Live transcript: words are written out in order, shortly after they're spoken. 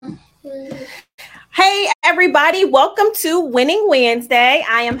Hey, everybody. Welcome to Winning Wednesday.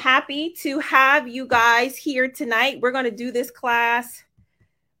 I am happy to have you guys here tonight. We're going to do this class.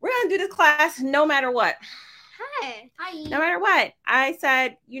 No matter what. Hi. No matter what. I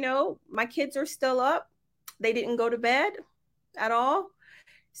said, my kids are still up. They didn't go to bed at all.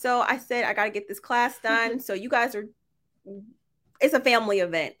 So I said, I got to get this class done. So you guys it's a family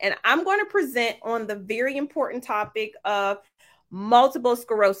event. And I'm going to present on the very important topic of multiple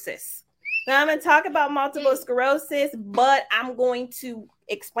sclerosis. Now, I'm going to talk about multiple sclerosis, but I'm going to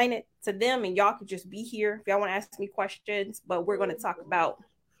explain it to them, and y'all can just be here if y'all want to ask me questions, but we're going to talk about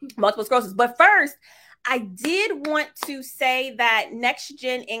multiple sclerosis. But first, I did want to say that Next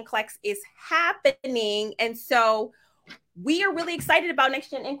Gen NCLEX is happening, and so we are really excited about Next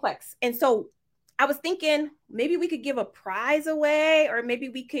Gen NCLEX. And so I was thinking maybe we could give a prize away, or maybe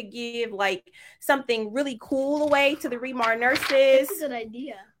we could give like something really cool away to the Remar nurses. That's a good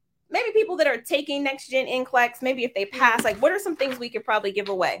idea. Maybe people that are taking Next Gen NCLEX, maybe if they pass, like what are some things we could probably give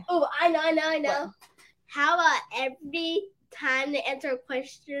away? Oh, I know. What? How about every time they answer a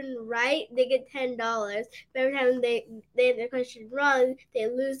question right, they get $10. But every time they answer a question wrong, they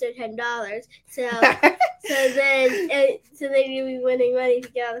lose their $10. So then you'll be winning money if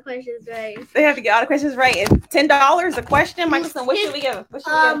you get all the questions right. They have to get all the questions right. And $10 a question, Michelson. What should we give?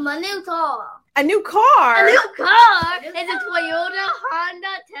 A new car. A new car. A new car. It's a Toyota,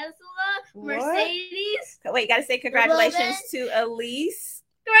 Honda, Tesla, Mercedes. Wait, gotta say congratulations to Elise.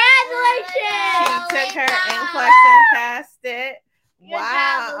 Congratulations! She took her NCLEX and passed it.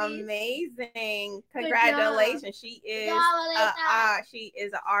 Wow, amazing! Congratulations. She is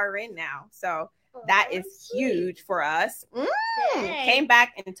an RN now, so that is huge for us. Came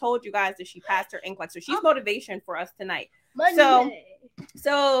back and told you guys that she passed her NCLEX, so she's motivation for us tonight.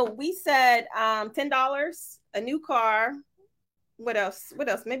 So we said $10, a new car. What else?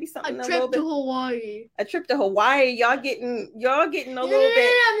 Maybe something a trip to Hawaii. A trip to Hawaii. Y'all getting a little bit.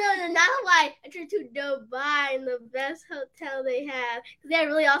 No, not Hawaii. A trip to Dubai in the best hotel they have. They have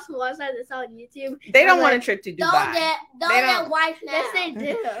really awesome websites that's on YouTube. They don't want a trip to Dubai. Don't get wife now. Yes, they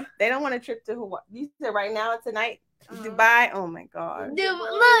do. They don't want a trip to Hawaii. You said right now tonight. Dubai. Oh my God. Dude,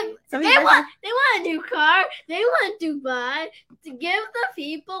 look, they want a new car. They want Dubai to give the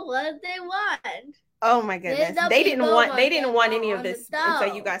people what they want. Oh my goodness. They didn't want any of this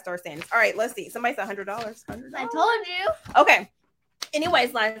until you guys start saying this. All right, let's see. Somebody said $100. I told you. Okay.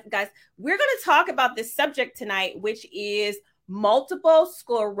 Anyways, guys, we're going to talk about this subject tonight, which is multiple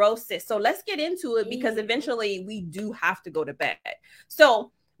sclerosis. So let's get into it because eventually we do have to go to bed.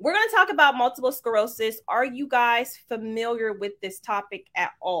 So we're going to talk about multiple sclerosis. Are you guys familiar with this topic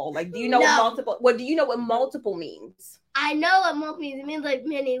at all? Like, do you know do you know what multiple means? I know what multiple means. It means like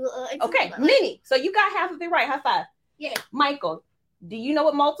many. Okay, many. So you got half of it right. High five. Yeah. Michael, do you know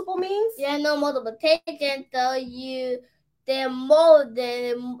what multiple means? Yeah, no multiplication. So they're more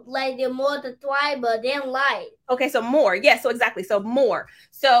multipliable than like. Okay, so more. Yeah, so exactly. So more.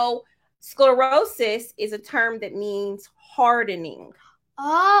 So sclerosis is a term that means hardening.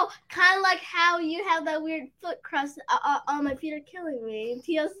 Oh, kind of like how you have that weird foot crust on my feet are killing me in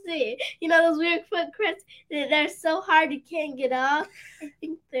TLC. You know those weird foot crusts they're so hard you can't get off. I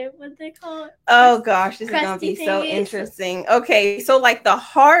think they're what they call it. Oh gosh, this is gonna be so interesting. Okay, so like the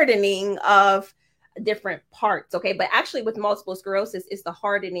hardening of different parts. Okay, but actually with multiple sclerosis, it's the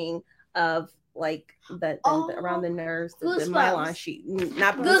hardening of like the around the nerves, the myelin sheet,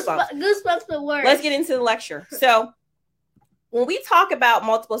 not goosebumps. Goosebumps, but worse. Let's get into the lecture. So when we talk about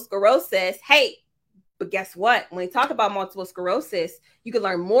multiple sclerosis, but guess what? When we talk about multiple sclerosis, you can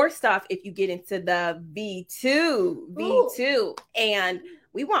learn more stuff if you get into the V2. And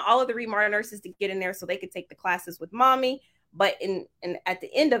we want all of the Remar nurses to get in there so they could take the classes with mommy. But at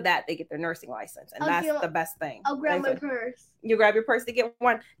the end of that, they get their nursing license. And that's the best thing. I'll grab my purse. You grab your purse to get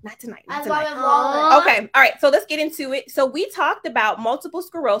one? Not tonight. Okay. All right. So let's get into it. So we talked about multiple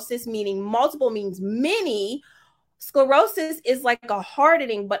sclerosis, meaning multiple means many. Sclerosis is like a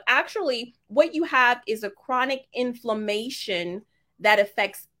hardening, but actually what you have is a chronic inflammation that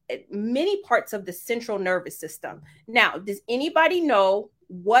affects many parts of the central nervous system. Now, does anybody know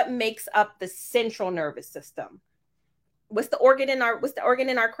what makes up the central nervous system? What's the organ in our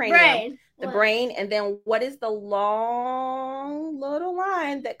cranium? Brain. The brain. And then what is the long little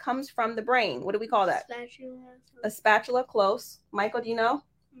line that comes from the brain? What do we call that? A spatula. Close. Michael, do you know?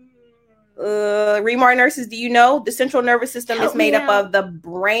 Remar nurses, do you know the central nervous system is made up of the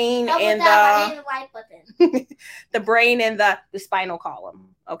brain and the brain and the spinal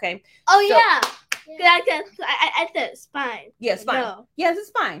column? Okay. I said spine. Yeah, spine. No. Yeah, it's a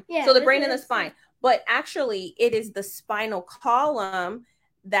spine. Yeah, so the brain and the spine. But actually, it is the spinal column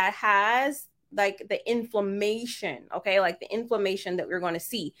that has like the inflammation, okay, like the inflammation that we're going to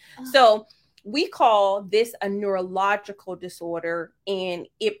see. So we call this a neurological disorder, and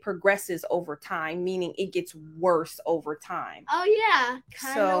it progresses over time, meaning it gets worse over time. Oh yeah,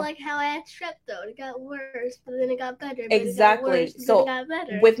 kind of like how I had strep throat. It got worse, but then it got better. Exactly. It got worse, then it got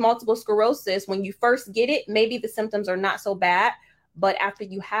better. With multiple sclerosis, when you first get it, maybe the symptoms are not so bad, but after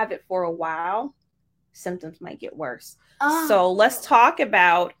you have it for a while, symptoms might get worse. So let's talk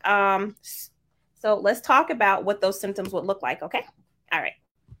about what those symptoms would look like. Okay. All right.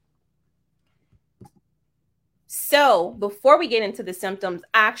 So before we get into the symptoms,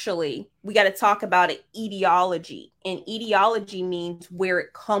 actually, we got to talk about an etiology. And etiology means where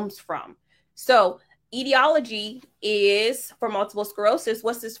it comes from. So etiology is, for multiple sclerosis,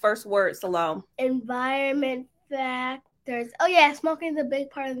 what's this first word, Salome? Environment factors. Oh yeah, smoking is a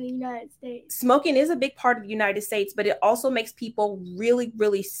big part of the United States. Smoking is a big part of the United States, but it also makes people really,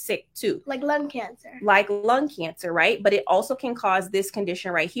 really sick too. Like lung cancer. Like lung cancer, right? But it also can cause this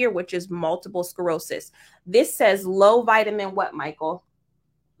condition right here, which is multiple sclerosis. This says low vitamin what, Michael?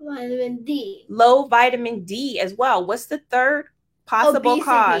 Vitamin D. Low vitamin D as well. What's the third possible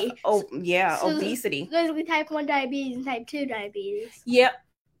cause? Oh, yeah, so obesity. Basically type 1 diabetes and type 2 diabetes. Yep.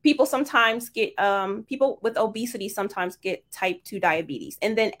 People sometimes get, people with obesity sometimes get type 2 diabetes.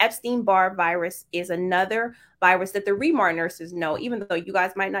 And then Epstein-Barr virus is another virus that the Remar nurses know. Even though you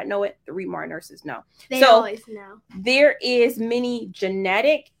guys might not know it, the Remar nurses know. They always know. There is many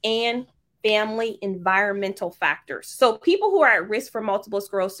genetic and family environmental factors. So people who are at risk for multiple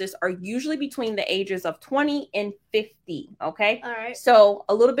sclerosis are usually between the ages of 20 and 50. Okay. All right. So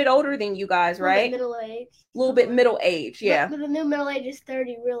a little bit older than you guys, right? Middle age. A little bit middle age. Yeah. But the new middle age is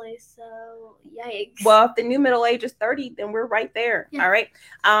 30, really. So yikes. Well, if the new middle age is 30, then we're right there. Yeah. All right.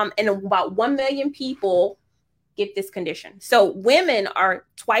 And about 1 million people get this condition. So women are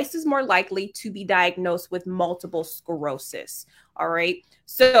twice as more likely to be diagnosed with multiple sclerosis. All right.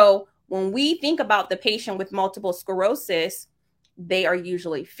 So when we think about the patient with multiple sclerosis, they are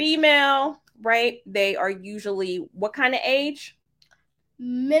usually female, right? They are usually what kind of age?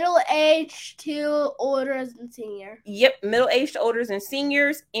 Middle age to olders and seniors. Yep, middle age to olders and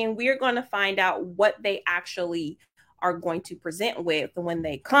seniors. And we're going to find out what they actually are going to present with when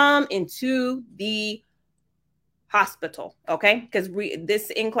they come into the hospital, okay? Because this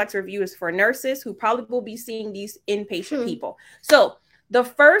NCLEX review is for nurses who probably will be seeing these inpatient people. So the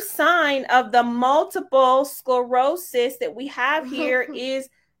first sign of the multiple sclerosis that we have here is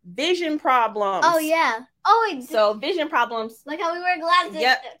vision problems. Oh, yeah. Oh, wait. So vision problems. Like how we wear glasses.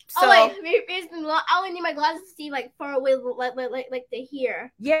 Yep. So, I only need my glasses to see like far away, like to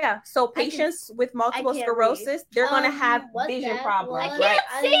hear. Yeah. So patients with multiple sclerosis, they're going to have vision problems. I can't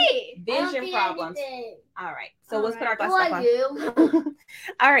see. Vision problems. All right. So let's put our glasses on.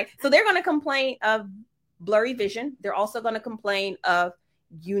 All right. So they're going to complain of blurry vision. They're also going to complain of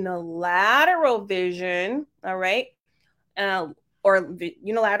unilateral vision. All right. Or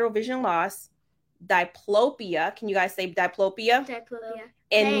unilateral vision loss, diplopia. Can you guys say diplopia? Diplopia.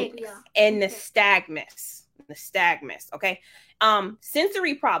 And nystagmus. Nystagmus. Okay.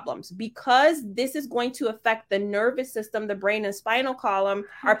 Sensory problems, because this is going to affect the nervous system, the brain and spinal column.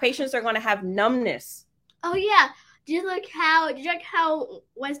 Our patients are going to have numbness. Oh yeah. Did you like how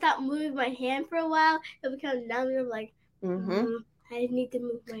when I stopped moving my hand for a while, it became numb? I'm like, I need to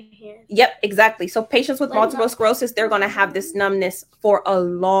move my hand. Yep, exactly. So patients with multiple sclerosis, they're going to have this numbness for a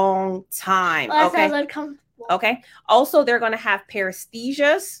long time. Okay. Also, they're going to have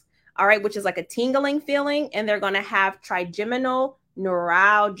paresthesias, all right, which is like a tingling feeling, and they're going to have trigeminal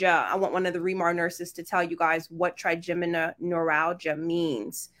neuralgia. I want one of the Remar nurses to tell you guys what trigeminal neuralgia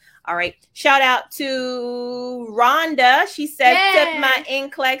means. All right. Shout out to Rhonda. She said, took my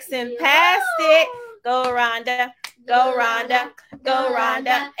NCLEX and passed it. Go, Rhonda. Go, Rhonda. Go,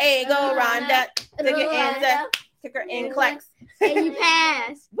 Rhonda. Hey, go, Rhonda. Took your answer. Took her NCLEX. And you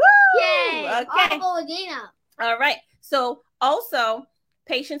passed. Woo! Yay. Okay. All right. So also,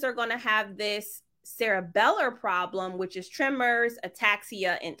 patients are going to have this cerebellar problem, which is tremors,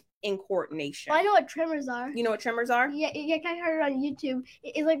 ataxia, and incoordination. Well, I know what tremors are. You know what tremors are? Yeah, I heard it on YouTube.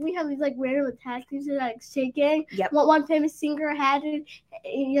 It's like we have these like random attacks that are like shaking. Yep. One famous singer had it.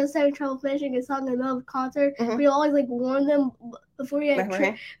 He was having trouble finishing a song in the middle of a concert. But he always like warned them before he had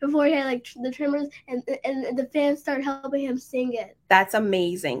like the tremors, and the fans started helping him sing it. That's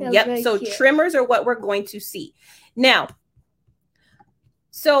amazing. Yep. So cute. Tremors are what we're going to see now.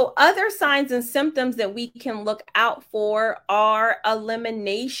 So other signs and symptoms that we can look out for are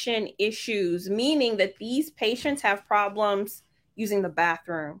elimination issues, meaning that these patients have problems using the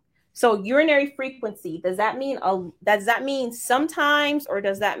bathroom. So urinary frequency, does that mean sometimes, or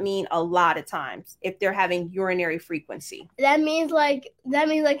does that mean a lot of times if they're having urinary frequency? That means like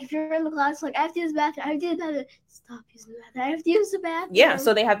if you're in the class, like I have to use the bathroom, I have to use the bathroom, stop using the bathroom, I have to use the bathroom. Yeah,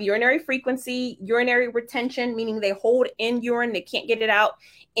 so they have urinary frequency, urinary retention, meaning they hold in urine, they can't get it out.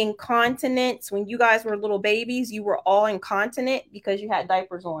 Incontinence, when you guys were little babies, you were all incontinent because you had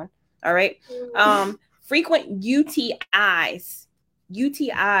diapers on. All right. Frequent UTIs.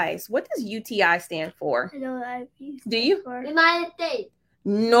 UTIs. What does UTI stand for? I know what IVs. Do you? United States.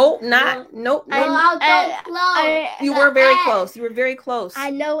 Nope, not. Nope. You were very close. You were very close. I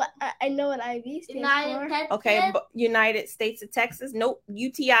know what IV stands for. Okay, but United States of Texas. Nope.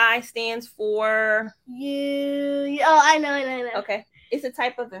 UTI stands for. I know. Okay, it's a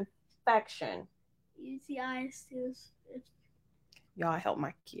type of infection. UTI stands. Y'all help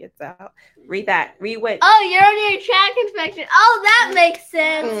my kids out. Read that. Read what? Oh, urinary tract infection. Oh, that makes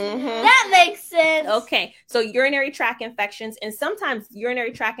sense. That makes sense. Okay. So urinary tract infections, and sometimes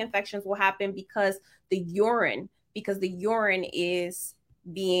urinary tract infections will happen because the urine is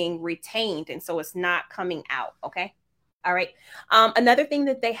being retained, and so it's not coming out. Okay. All right. Another thing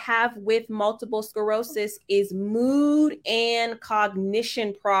that they have with multiple sclerosis is mood and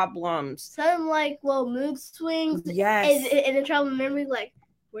cognition problems. Something like, mood swings. Yes. And the trouble memory, like,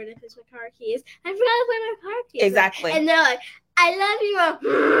 where did I put my car keys? I forgot to put my car keys. Exactly. And they're like, I love you.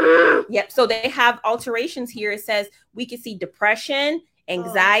 Yep. So they have alterations here. It says we can see depression,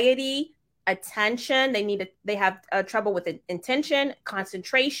 anxiety, attention. They have trouble with intention,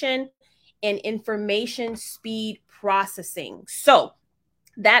 concentration, and information speed processing. So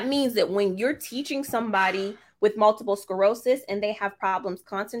that means that when you're teaching somebody with multiple sclerosis and they have problems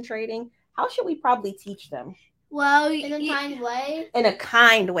concentrating, how should we probably teach them? Well, in a kind way. In a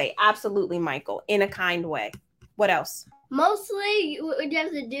kind way. Absolutely, Michael. In a kind way. What else? Mostly, what you have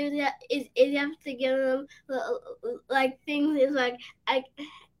to do is you have to give them like things. Is like I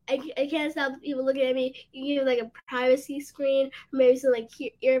can't stop people looking at me. You give like a privacy screen, or maybe some like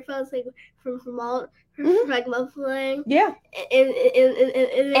earphones, like from all like muffling. Yeah.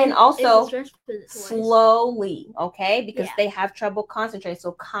 And also slowly, okay, because they have trouble concentrating.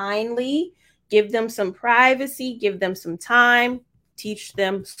 So kindly give them some privacy, give them some time, teach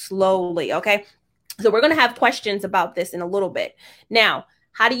them slowly. Okay. So we're going to have questions about this in a little bit. Now,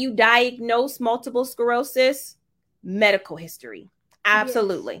 how do you diagnose multiple sclerosis? Medical history.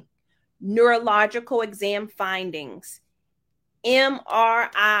 Absolutely. Yes. Neurological exam findings.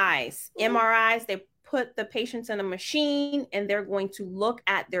 MRIs. MRIs, they put the patients in a machine and they're going to look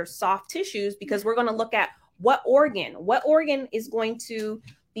at their soft tissues, because we're going to look at what organ is going to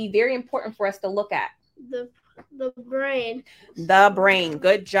be very important for us to look at. The brain. The brain.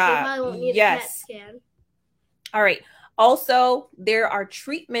 Good job. Yes. All right. Also, there are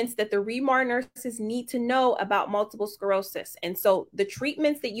treatments that the REMAR nurses need to know about multiple sclerosis. And so the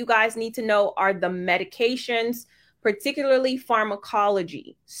treatments that you guys need to know are the medications, particularly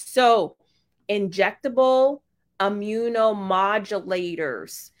pharmacology. So injectable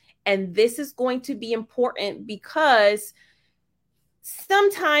immunomodulators. And this is going to be important because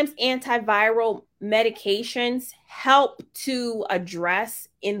sometimes antiviral medications help to address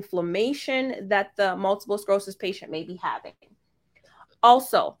inflammation that the multiple sclerosis patient may be having.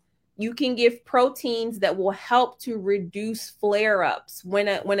 Also, you can give proteins that will help to reduce flare-ups. When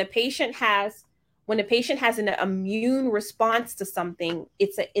a patient has an immune response to something,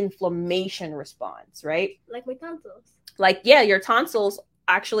 it's an inflammation response, right? Like my tonsils. Your tonsils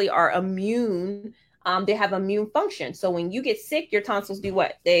actually are immune. They have immune function. So when you get sick, your tonsils do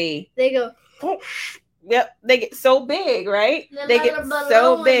what? They go. Yep, they get so big, right? They get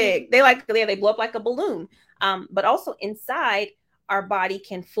so big. They blow up like a balloon. But also inside, our body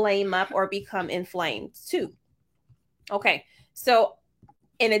can flame up or become inflamed too. Okay, so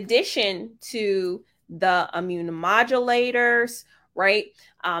in addition to the immunomodulators, right,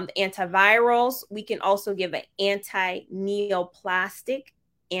 the antivirals, we can also give an anti-neoplastic,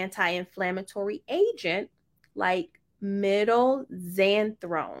 anti-inflammatory agent like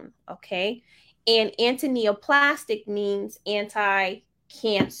midazolam, okay? And anti-neoplastic means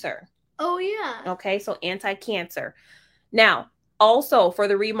anti-cancer. Oh, yeah. Okay, so anti-cancer. Now, also for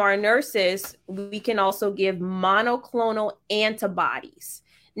the REMAR nurses, we can also give monoclonal antibodies.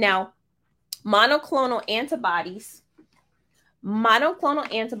 Now, monoclonal antibodies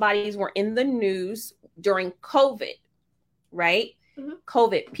were in the news during COVID, right? Mm-hmm.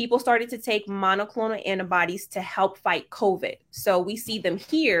 COVID, people started to take monoclonal antibodies to help fight COVID. So we see them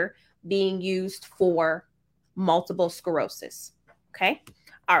here being used for multiple sclerosis. Okay.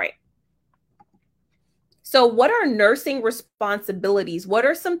 All right. So what are nursing responsibilities? What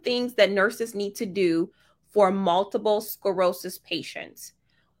are some things that nurses need to do for multiple sclerosis patients?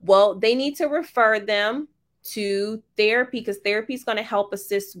 Well, they need to refer them to therapy because therapy is going to help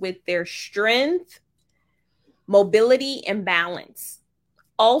assist with their strength, mobility, and balance.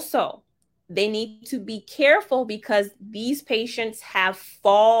 Also, they need to be careful because these patients have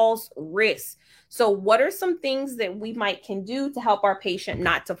falls risks. So what are some things that we can do to help our patient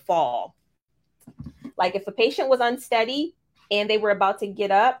not to fall? Like if a patient was unsteady and they were about to get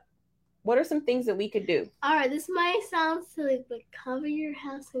up, what are some things that we could do? All right, this might sound silly, but cover your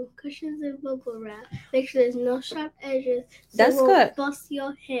house in cushions and bubble wrap. Make sure there's no sharp edges. So That's it won't good. Bust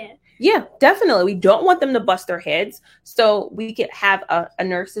your head. Yeah, definitely. We don't want them to bust their heads. So we could have a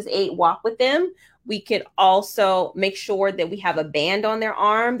nurse's aide walk with them. We could also make sure that we have a band on their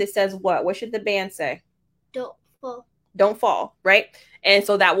arm that says what? What should the band say? Don't fall. Don't fall, right? And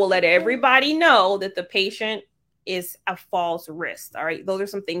so that will let everybody know that the patient is a falls risk. All right. Those are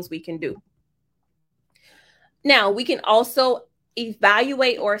some things we can do. Now, we can also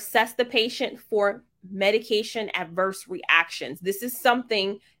evaluate or assess the patient for medication adverse reactions. This is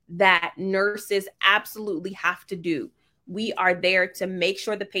something that nurses absolutely have to do. We are there to make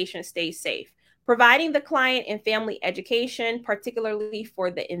sure the patient stays safe. Providing the client and family education, particularly for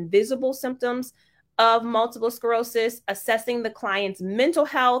the invisible symptoms of multiple sclerosis, assessing the client's mental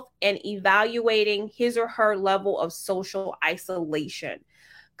health, and evaluating his or her level of social isolation.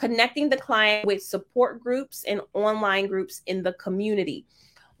 Connecting the client with support groups and online groups in the community.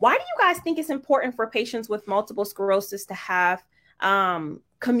 Why do you guys think it's important for patients with multiple sclerosis to have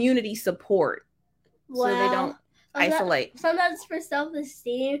community support so they don't isolate? Sometimes for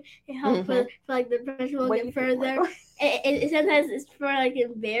self-esteem, it helps for like the depression will get further. And sometimes it's for like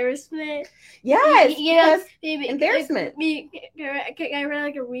embarrassment. Yes, maybe embarrassment. I read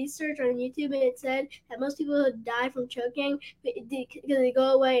like a research on YouTube and it said that most people who die from choking because they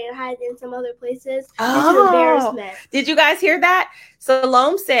go away and hide in some other places. It's an embarrassment. Did you guys hear that?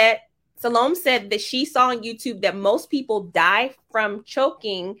 Salome said that she saw on YouTube that most people die from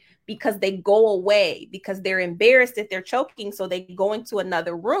choking because they go away because they're embarrassed that they're choking. So they go into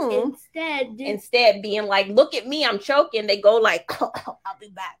another room instead being like, look at me, I'm choking. They go like, oh, I'll be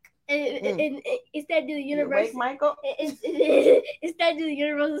back. And instead do the universal, Michael? Instead do the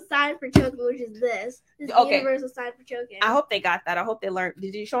universal sign for choking, which is this. This is the universal sign for choking. I hope they got that. I hope they learned.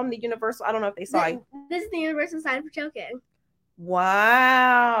 Did you show them the universal? I don't know if they saw it. This is the universal sign for choking.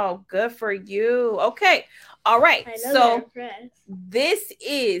 Wow, good for you. Okay. All right. So this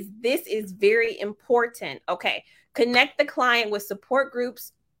is very important. Okay. Connect the client with support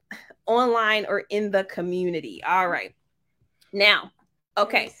groups online or in the community. All right. Now,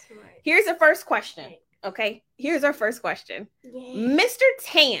 okay. Here's the first question. Okay. Here's our first question. Mr.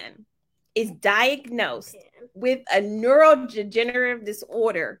 Tan is diagnosed with a neurodegenerative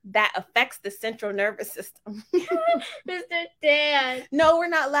disorder that affects the central nervous system. Mr. Dan. No, we're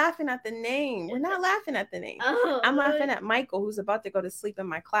not laughing at the name. We're not laughing at the name. I'm laughing at Michael, who's about to go to sleep in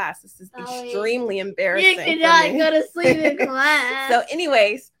my class. This is extremely embarrassing. You cannot go to sleep in class. So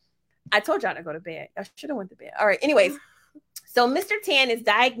anyways, I told y'all to go to bed. I should have went to bed. All right. Anyways, so Mr. Tan is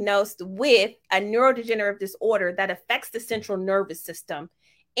diagnosed with a neurodegenerative disorder that affects the central nervous system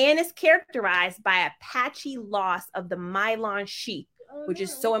and is characterized by a patchy loss of the myelin sheath, which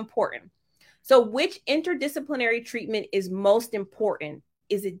is so important. So which interdisciplinary treatment is most important?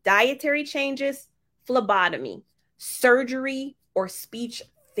 Is it dietary changes, phlebotomy, surgery, or speech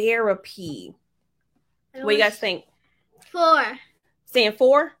therapy? What do you guys think? 4. Saying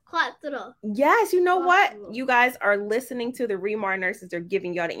 4? 4. Yes, you know what? You guys are listening to the Remar nurses. They're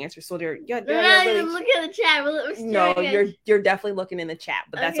giving y'all the answer. So they're not really looking at the chat. No, you're definitely looking in the chat,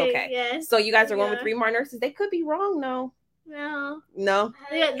 but that's okay. Yes. So you guys are going with Remar nurses. They could be wrong, though. No.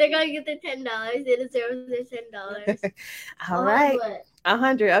 They're gonna get their $10. They deserve their $10. All right.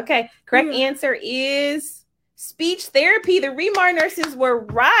 100. Okay. Correct answer is speech therapy. The Remar nurses were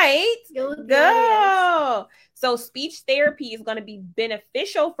right. Go. So speech therapy is going to be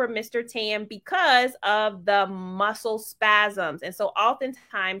beneficial for Mr. Tan because of the muscle spasms. And so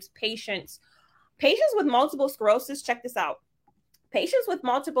oftentimes patients with multiple sclerosis, check this out. Patients with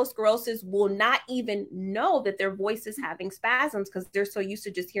multiple sclerosis will not even know that their voice is having spasms because they're so used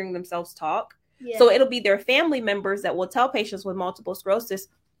to just hearing themselves talk. Yeah. So it'll be their family members that will tell patients with multiple sclerosis,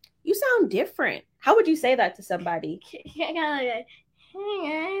 you sound different. How would you say that to somebody? Yeah,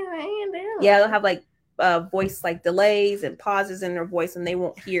 they'll have like voice like delays and pauses in their voice, and they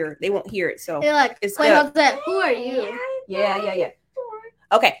won't hear it. So they're like, it's who are you? Yeah.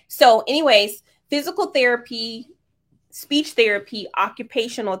 Okay. So anyways, physical therapy speech therapy,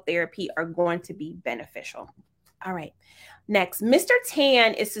 occupational therapy are going to be beneficial. All right. Next, Mr.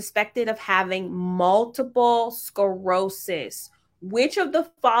 Tan is suspected of having multiple sclerosis. Which of the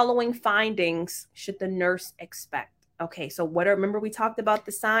following findings should the nurse expect? Okay, so remember we talked about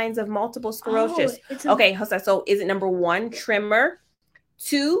the signs of multiple sclerosis. Okay, so is it number 1, tremor,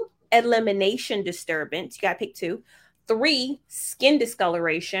 2, elimination disturbance? You got to pick 2. 3, skin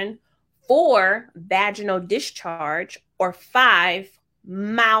discoloration, 4, vaginal discharge, or 5,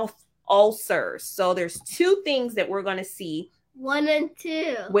 mouth ulcers. So there's 2 things that we're going to see. 1 and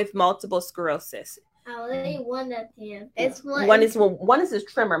 2 with multiple sclerosis. I'll lay 1 at the end. It's one is this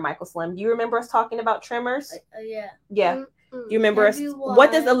tremor, Michael Slim. Do you remember us talking about tremors? Yeah. Yeah. Do you remember us?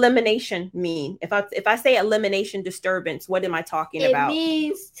 What does elimination mean? If I say elimination disturbance, what am I talking about? It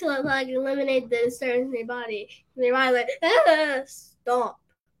means to like eliminate the disturbance in their body. Their body like stop.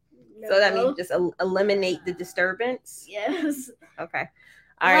 No. So that means just eliminate the disturbance? Yes. Okay.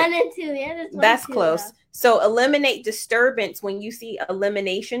 All right. 1 and 2. Yeah, that's close. Though. So eliminate disturbance. When you see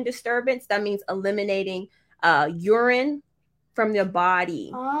elimination disturbance, that means eliminating urine from the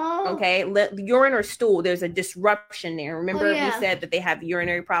body. Oh. Okay. Urine or stool. There's a disruption there. Remember we said that they have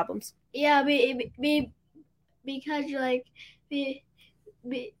urinary problems? Yeah, because you're like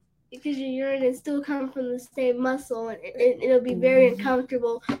because your urine and stool come from the same muscle, and it'll be very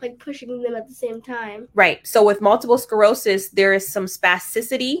uncomfortable, like pushing them at the same time. Right. So with multiple sclerosis, there is some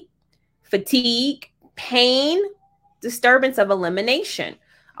spasticity, fatigue, pain, disturbance of elimination.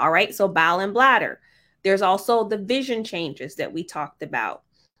 All right. So bowel and bladder. There's also the vision changes that we talked about.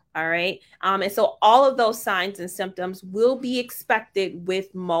 All right. And so all of those signs and symptoms will be expected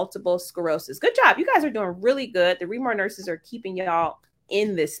with multiple sclerosis. Good job. You guys are doing really good. The Remar nurses are keeping y'all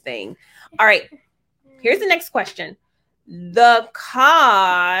in this thing. All right. Here's the next question. The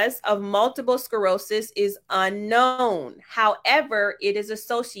cause of multiple sclerosis is unknown. However, it is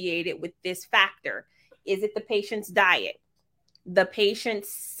associated with this factor. Is it the patient's diet, the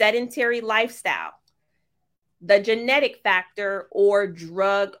patient's sedentary lifestyle, the genetic factor, or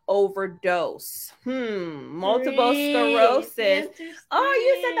drug overdose? Multiple sclerosis. Oh,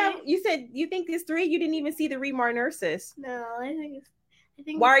 you said that. You said you think it's 3. You didn't even see the Remar nurses. No, I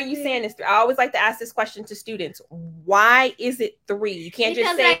think why are you saying it's 3? I always like to ask this question to students. Why is it 3? You can't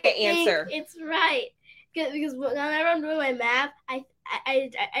just say the answer. It's right. Because whenever I'm doing my math, I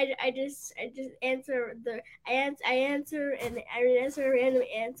just answer I answer a random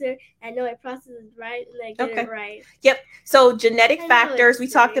answer. I know my process is right, and I get it right. Yep. So genetic factors. We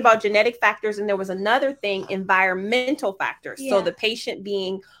talked about genetic factors, and there was another thing: environmental factors. Yeah. So the patient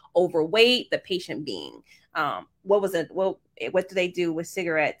being overweight, the patient being what was it? Well, what do they do with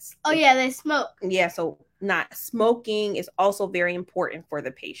cigarettes? Oh yeah, they smoke. Yeah. So not smoking is also very important for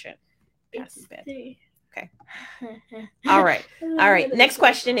the patient. Okay. All right. All right. Next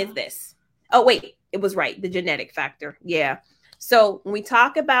question is this. Oh, wait. It was right. The genetic factor. Yeah. So when we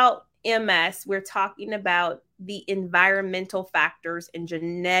talk about MS, we're talking about the environmental factors and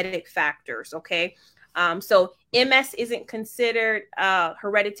genetic factors. Okay. So MS isn't considered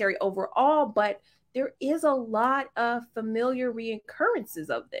hereditary overall, but there is a lot of familiar reoccurrences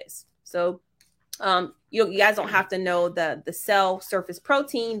of this. So you guys don't have to know the cell surface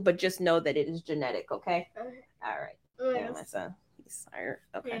protein, but just know that it is genetic. Okay. All right. Yeah, my son. He's tired.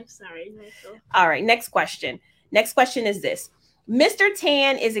 Okay. I'm sorry, Michael. All right. Next question. Next question is this. Mr.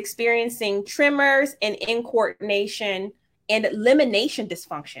 Tan is experiencing tremors and incoordination and elimination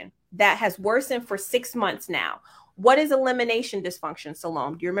dysfunction that has worsened for 6 months now. What is elimination dysfunction,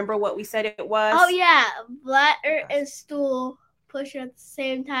 Salome? Do you remember what we said it was? Oh, yeah. Bladder and stool push at the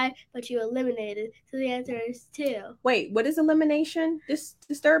same time, but you eliminate it. So the answer is 2. Wait, what is elimination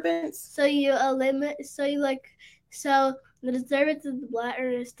disturbance? So you eliminate, so the disturbance of the bladder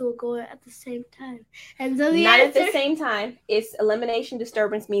and stool go at the same time. And so the answer, at the same time. It's elimination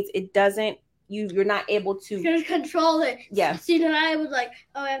disturbance means it doesn't, you're not able to control it. Yeah. So you're not able to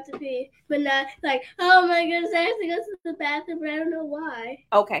I have to pee, but not like, oh my goodness, I have to go to the bathroom, but I don't know why.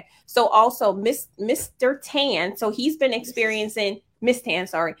 Okay. So also Mr. Tan, so he's been experiencing Miss Tan,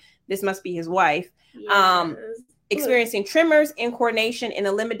 sorry. This must be his wife. Yes. Experiencing tremors, incoordination, and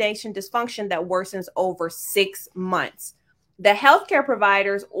elimination dysfunction that worsens over 6 months. The healthcare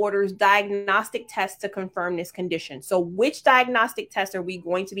providers orders diagnostic tests to confirm this condition. So which diagnostic test are we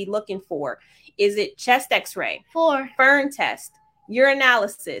going to be looking for? Is it chest x-ray, 4, Fern test,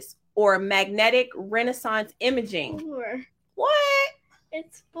 urinalysis, or magnetic resonance imaging? 4. What?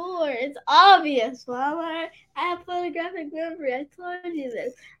 It's 4. It's obvious, Mama. I have photographic memory. I told you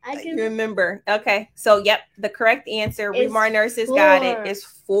this. You remember. Okay. So, yep, the correct answer, It's Remar nurses 4. got it, is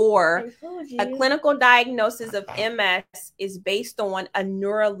 4. I told you. A clinical diagnosis of MS is based on a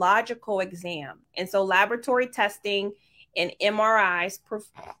neurological exam. And so laboratory testing and MRIs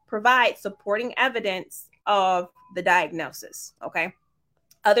provide supporting evidence of the diagnosis. Okay.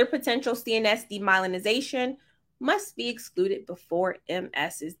 Other potential CNS demyelinization must be excluded before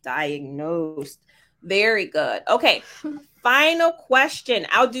MS is diagnosed. Very good. Okay. Final question.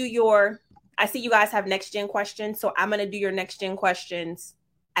 I see you guys have next gen questions. So I'm going to do your next gen questions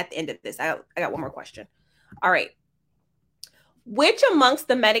at the end of this. I got one more question. All right. Which amongst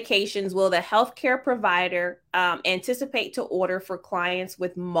the medications will the healthcare provider anticipate to order for clients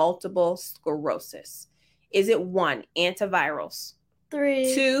with multiple sclerosis? Is it 1, antivirals?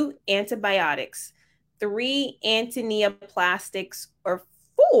 3. 2, antibiotics? 3, antineoplastics? Or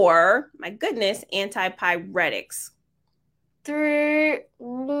 4, my goodness, antipyretics? 3.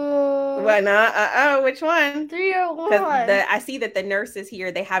 Why not? Which one? 3 or 1. Because I see that the nurses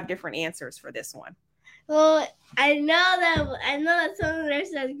here, they have different answers for this one. Well, I know that some of the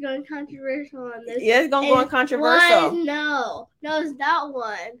nurses are going controversial on this. Yeah, it's going to go controversial. 1, no, it's not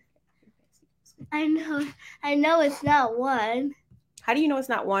 1. I know it's not 1. How do you know it's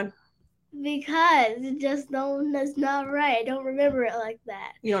not 1? Because it's not right. I don't remember it like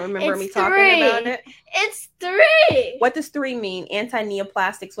that. You don't remember me 3. talking about it? It's 3. What does 3 mean?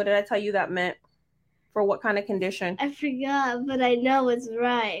 Antineoplastics. What did I tell you that meant? For what kind of condition? I forgot, but I know it's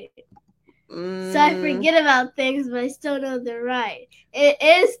right. So I forget about things, but I still know they're right. It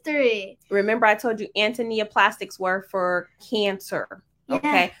is 3. Remember, I told you antineoplastics were for cancer. Yeah.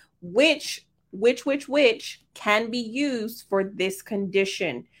 Okay. Which can be used for this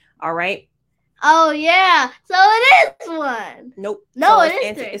condition. All right. Oh, yeah. So it is 1. Nope. No, so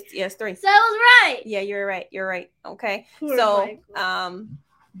it is 3. Yes, 3. So I was right. Yeah, you're right. Okay. Poor so, Michael.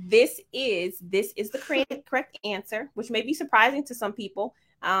 this is the correct answer, which may be surprising to some people.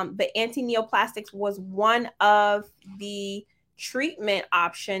 But antineoplastics was one of the treatment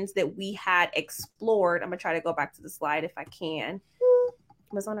options that we had explored. I'm going to try to go back to the slide if I can. It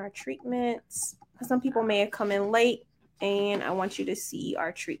was on our treatments. Some people may have come in late, and I want you to see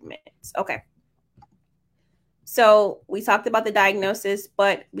our treatments. Okay. So we talked about the diagnosis,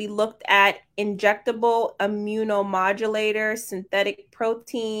 but we looked at injectable immunomodulators, synthetic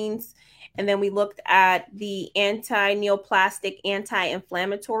proteins, and then we looked at the anti-neoplastic,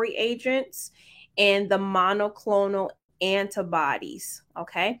 anti-inflammatory agents, and the monoclonal antibodies.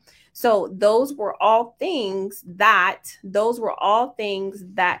 Okay. So those were all things that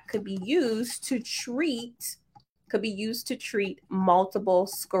could be used to treat multiple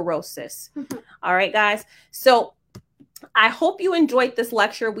sclerosis. All right, guys. So I hope you enjoyed this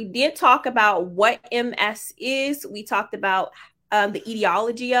lecture. We did talk about what MS is. We talked about the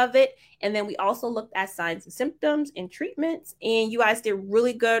etiology of it. And then we also looked at signs and symptoms and treatments. And you guys did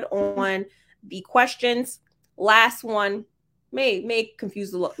really good on the questions. Last one may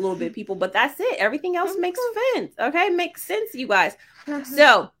confuse a little bit people, but that's it. Everything else makes sense. Okay, makes sense, you guys.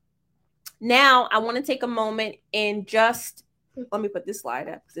 So now I want to take a moment and just let me put this slide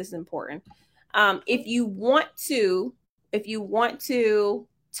up because this is important. If you want to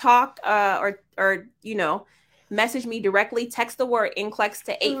talk or message me directly, text the word NCLEX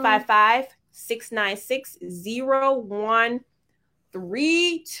to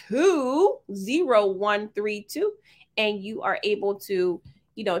 855-696-0132, and you are able to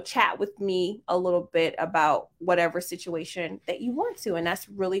chat with me a little bit about whatever situation that you want to, and that's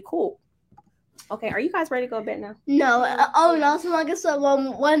really cool. Okay, are you guys ready to go to bed now? No. And also, like I said,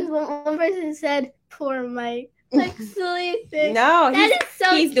 one person said, "Poor Mike." Like silly thing. No,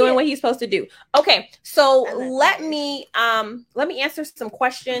 he's doing what he's supposed to do. Okay, so let me answer some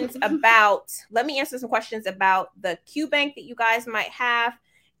questions about the Q bank that you guys might have,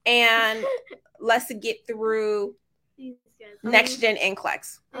 and let's get through next gen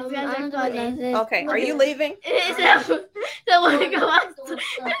NCLEX. Okay, are you leaving?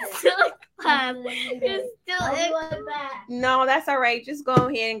 No, that's all right. Just go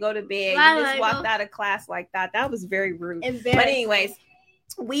ahead and go to bed. You just walked out of class like that. That was very rude. But anyways,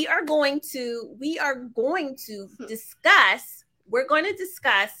 we're going to discuss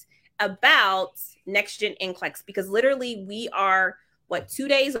about next gen NCLEX, because literally we are 2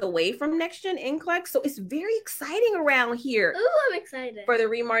 days away from next gen NCLEX, so it's very exciting around here. Ooh, I'm excited for the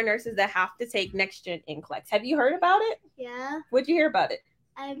Remar nurses that have to take next gen NCLEX. Have you heard about it? Yeah. What'd you hear about it?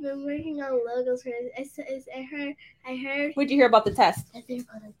 I've been working on logos for it. I heard. What'd you hear about the test? That they're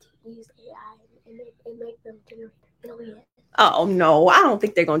going to use AI and make them generate affiliates. Oh, no, I don't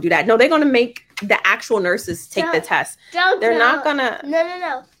think they're going to do that. No, they're going to make the actual nurses take the test. They're not going to.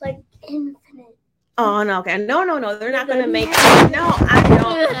 No. Like infinite. Oh, no, okay. No. They're not going to make. No, I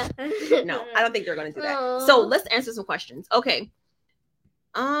don't think they're going to do that. Aww. So let's answer some questions. Okay.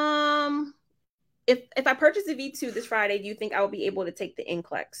 If I purchase a V2 this Friday, do you think I will be able to take the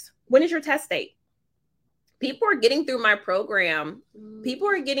NCLEX? When is your test date? People are getting through my program.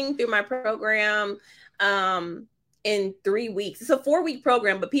 In 3 weeks. It's a 4-week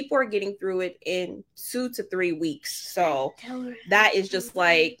program, but people are getting through it in 2 to 3 weeks. So that is just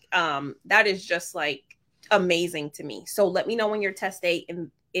like amazing to me. So let me know when your test date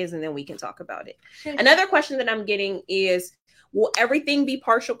is, and then we can talk about it. Another question that I'm getting is, will everything be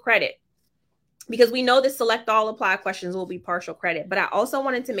partial credit? Because we know the select all apply questions will be partial credit, but I also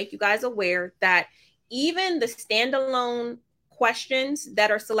wanted to make you guys aware that even the standalone questions that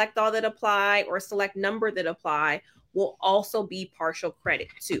are select all that apply or select number that apply will also be partial credit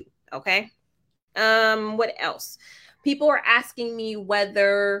too. Okay. What else? People are asking me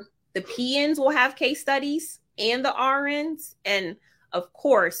whether the PNs will have case studies and the RNs. And of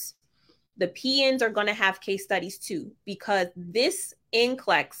course, the PNs are going to have case studies too, because this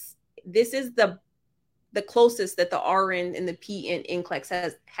NCLEX, this is the closest that the RN and the PN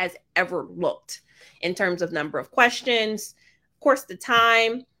NCLEX has ever looked in terms of number of questions, of course, the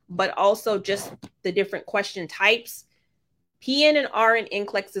time, but also just the different question types. PN and RN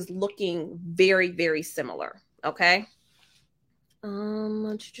NCLEX is looking very, very similar. Okay.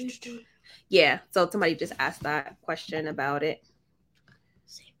 Yeah. So somebody just asked that question about it.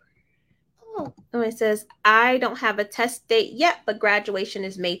 Oh, it says, I don't have a test date yet, but graduation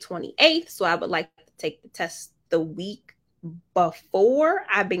is May 28th. So I would like to take the test the week before.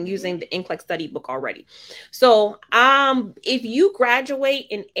 I've been using the NCLEX study book already. So if you graduate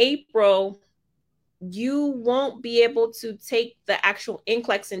in April, you won't be able to take the actual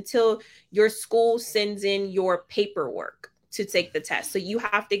NCLEX until your school sends in your paperwork to take the test. So you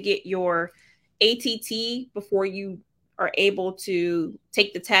have to get your ATT before you are able to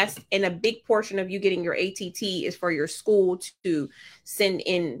take the test. And a big portion of you getting your ATT is for your school to send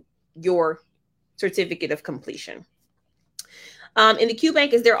in your certificate of completion. In the Q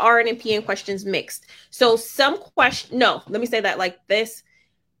Bank, is there RN and PN questions mixed? So let me say that like this.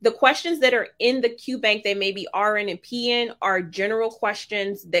 The questions that are in the Q Bank, they may be RN and PN, are general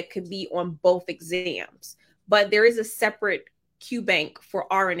questions that could be on both exams. But there is a separate Q Bank for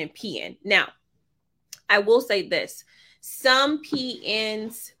RN and PN. Now, I will say this. Some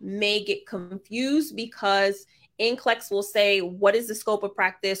PNs may get confused because NCLEX will say, what is the scope of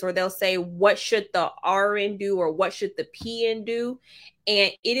practice? Or they'll say, what should the RN do? Or what should the PN do?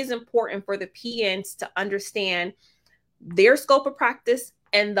 And it is important for the PNs to understand their scope of practice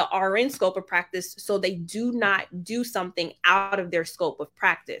and the RN scope of practice, so they do not do something out of their scope of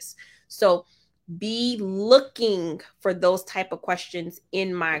practice. So be looking for those type of questions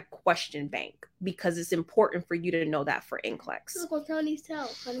in my question bank, because it's important for you to know that for NCLEX.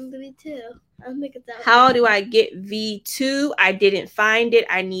 How do I get V2? I didn't find it.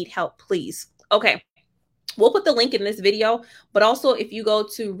 I need help, please. Okay. We'll put the link in this video, but also if you go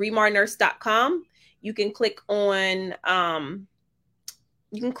to remarnurse.com, you can click on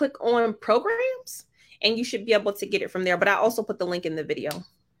programs and you should be able to get it from there. But I also put the link in the video.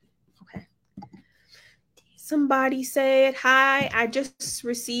 Okay. Somebody said, hi, I just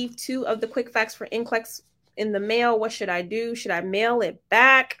received 2 of the quick facts for NCLEX in the mail. What should I do? Should I mail it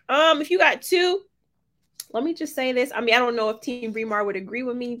back? If you got 2, let me just say this. I mean, I don't know if Team Remar would agree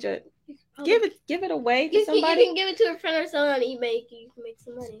with me. Just give it away to somebody. You can give it to a friend or sell it on eBay. You can make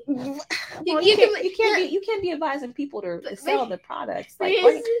some money. Well, you can't be advising people to sell the products. Like,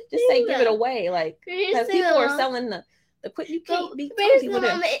 just say give it away. Like, because people are selling the you can't be telling people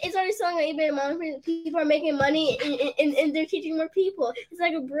to. It's already selling on eBay. Mom, people are making money and they're teaching more people. It's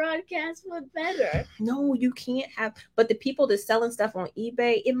like a broadcast, but better. No, you can't have. But the people that's selling stuff on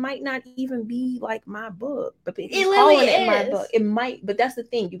eBay, it might not even be like my book, but it's calling it my book. It might, but that's the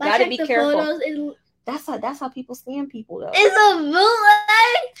thing. You got to be careful. Photos, that's how people scam people though. It's a bootleg.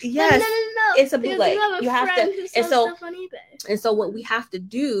 Yes, no. It's a bootleg. You have to, stuff on eBay. And so what we have to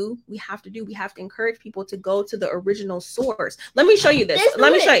encourage people to go to the original source. Let me show you this.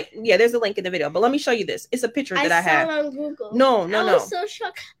 Let me show you. Yeah, there's a link in the video, but let me show you this. It's a picture that I have. I saw it on Google. No. I was so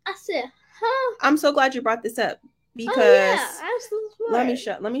shocked. I said, huh? I'm so glad you brought this up because absolutely.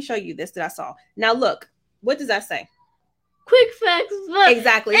 Let me show you this that I saw. Now look, what does that say? quick facts book.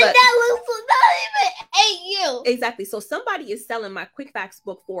 Exactly. And look. that looks not even $8. Exactly. So somebody is selling my quick facts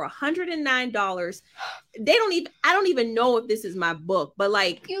book for $109. I don't even know if this is my book, but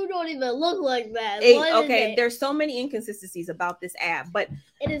like, you don't even look like that. Okay, there's so many inconsistencies about this app, but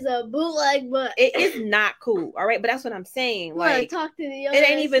it is a bootleg book. It is not cool. All right, but that's what I'm saying. Like, talk to the it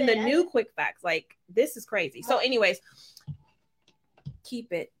ain't even the new quick facts. Like, this is crazy. So anyways,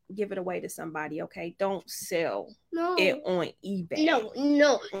 keep it, give it away to somebody, okay? Don't sell it on eBay. No.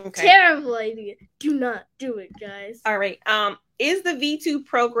 Okay. Terrible idea. Do not do it, guys. All right. Is the V2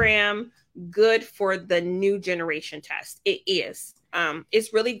 program good for the new generation test? It is.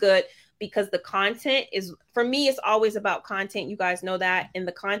 It's really good because the content is, for me, it's always about content. You guys know that. And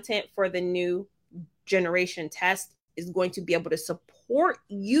the content for the new generation test is going to be able to support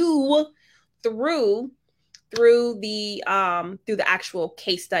you through the actual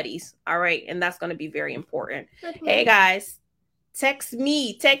case studies. All right, and that's going to be very important. Hey guys, text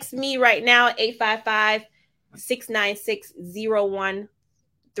me right now at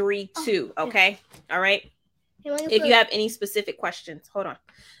 855-696-0132. Okay, all right. If you have any specific questions, hold on.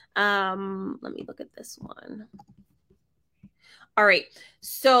 Let me look at this one. All right.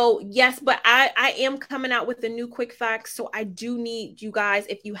 So yes, but I am coming out with the new quick facts. So I do need you guys,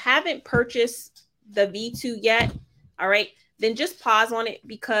 if you haven't purchased the V2 yet, all right, then just pause on it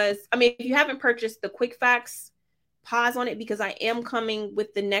because, if you haven't purchased the quick facts, pause on it because I am coming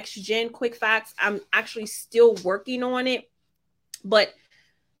with the next gen quick facts. I'm actually still working on it, but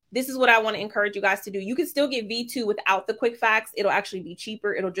this is what I want to encourage you guys to do. You can still get V2 without the quick facts. It'll actually be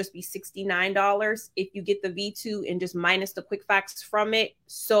cheaper. It'll just be $69 if you get the V2 and just minus the quick facts from it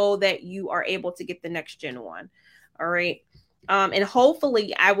so that you are able to get the next gen one. All right. And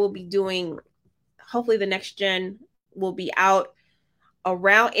hopefully the next gen will be out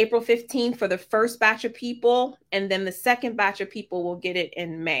around April 15th for the first batch of people. And then the second batch of people will get it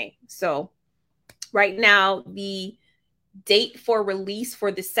in May. So right now, the date for release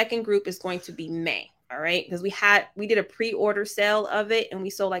for the second group is going to be May. All right. Because we did a pre-order sale of it and we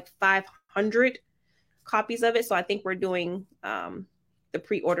sold like 500 copies of it. So I think we're doing the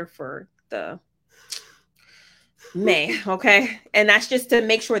pre-order for the May. Okay. And that's just to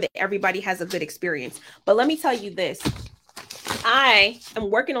make sure that everybody has a good experience. But let me tell you this. I am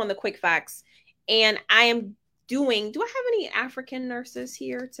working on the quick facts and I am do I have any African nurses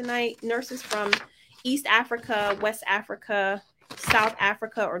here tonight? Nurses from East Africa, West Africa, South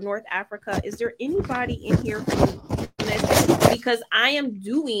Africa, or North Africa. Is there anybody in here from this? Because I am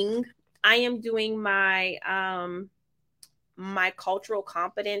doing my my cultural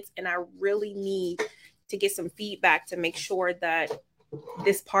competence, and I really need to get some feedback to make sure that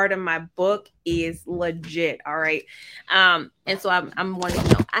this part of my book is legit. All right. And so I'm wanting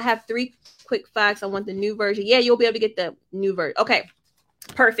to know. I have 3 quick facts. I want the new version. Yeah, you'll be able to get the new version. Okay.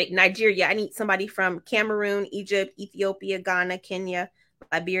 Perfect. Nigeria. I need somebody from Cameroon, Egypt, Ethiopia, Ghana, Kenya,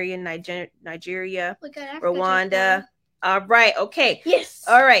 Liberia, Nigeria, Rwanda. All right. Okay. Yes.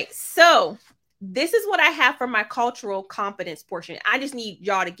 All right. So this is what I have for my cultural competence portion. I just need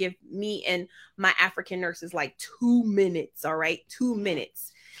y'all to give me and my African nurses like 2 minutes. All right. 2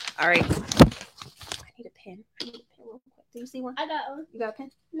 minutes. All right. I need a pen. Real quick. Do you see one? I got one. You got a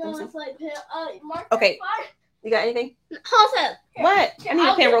pen? No, it's like pen. Mark. Okay. You got anything? Hold up. What? I need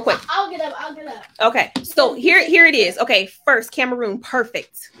a pen real quick. I'll get up. Okay. So here it is. Okay. First, Cameroon.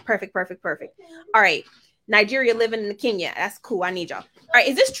 Perfect. All right. Nigeria living in Kenya. That's cool. I need y'all. All right.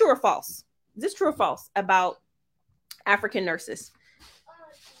 Is this true or false? Is this true or false about African nurses?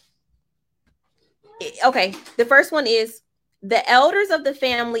 Okay. The first one is the elders of the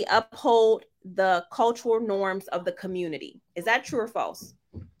family uphold the cultural norms of the community. Is that true or false?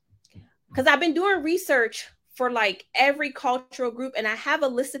 Because I've been doing research for like every cultural group, and I have a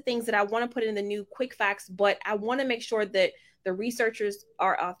list of things that I want to put in the new quick facts, but I want to make sure that the researchers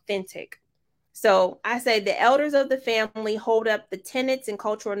are authentic. So I say the elders of the family hold up the tenets and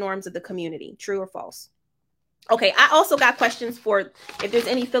cultural norms of the community. True or false? Okay. I also got questions for if there's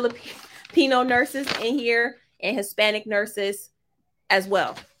any Filipino nurses in here and Hispanic nurses as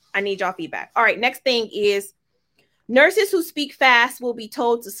well. I need y'all feedback. All right. Next thing is nurses who speak fast will be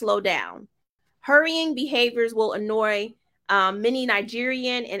told to slow down. Hurrying behaviors will annoy many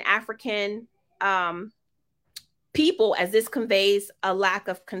Nigerian and African people, as this conveys a lack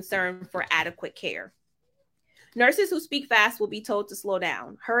of concern for adequate care. Nurses who speak fast will be told to slow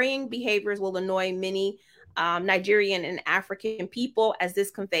down. Hurrying behaviors will annoy many Nigerian and African people, as this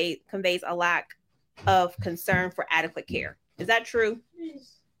conveys a lack of concern for adequate care. Is that true?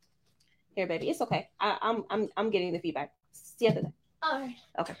 Yes. Here, baby, it's okay. I'm getting the feedback. Siéntate. All right.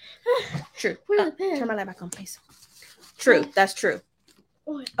 Okay. True. Turn my light back on, please. True. That's true.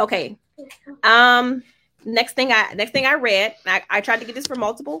 Okay. Next thing I read, I tried to get this from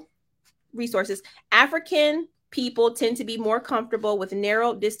multiple resources. African people tend to be more comfortable with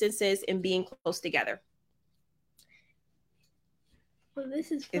narrow distances and being close together. Well,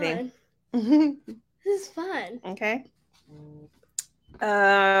 this is fun. This is fun. Okay.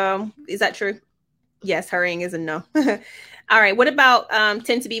 Is that true? Yes, hurrying is a no. All right. What about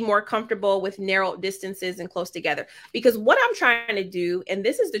tend to be more comfortable with narrow distances and close together? Because what I'm trying to do, and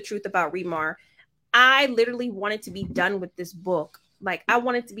this is the truth about Remar, I literally wanted to be done with this book. Like, I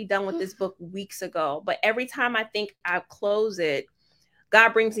wanted to be done with this book weeks ago. But every time I think I close it,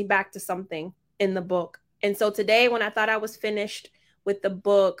 God brings me back to something in the book. And so today, when I thought I was finished with the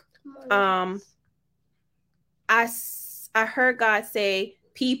book, I heard God say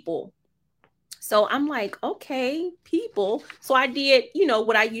people. So I'm like, okay, people. So I did,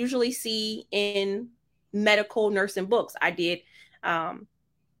 what I usually see in medical nursing books. I did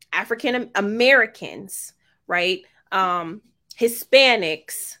African Americans, right?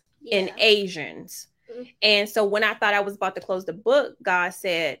 Hispanics and Asians. And so when I thought I was about to close the book, God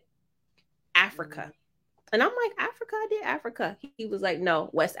said Africa. And I'm like, Africa? I did Africa. He was like, no,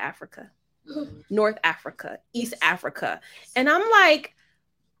 West Africa, North Africa, East Africa. And I'm like,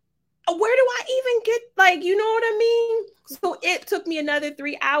 where do I even get, like, you know what I mean? So it took me another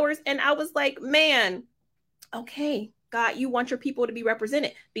 3 hours. And I was like, man, okay, God, you want your people to be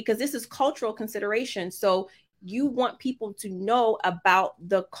represented because this is cultural consideration. So you want people to know about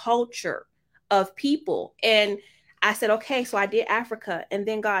the culture of people. And I said, okay, so I did Africa. And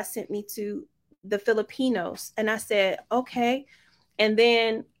then God sent me to the Filipinos. And I said, okay. And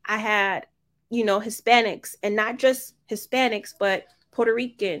then I had, Hispanics, and not just Hispanics, but Puerto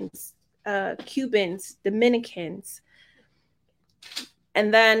Ricans, Cubans, Dominicans.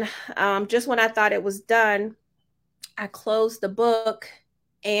 And then just when I thought it was done, I closed the book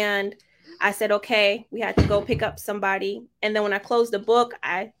and I said, okay, we had to go pick up somebody. And then when I closed the book,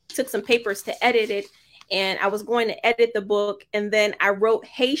 I took some papers to edit it. And I was going to edit the book. And then I wrote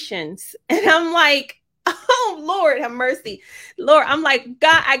Haitians. And I'm like, oh, Lord, have mercy. Lord, I'm like,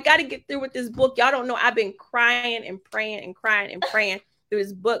 God, I got to get through with this book. Y'all don't know. I've been crying and praying and crying and praying through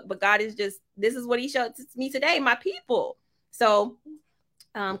this book. But God is just, this is what he showed to me today, my people. So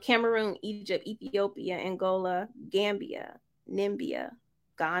Cameroon, Egypt, Ethiopia, Angola, Gambia, Namibia,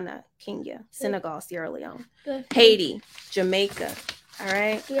 Ghana, Kenya, Senegal, Sierra Leone, Haiti, Jamaica. All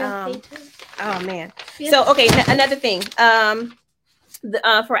right. Oh man. So okay, another thing.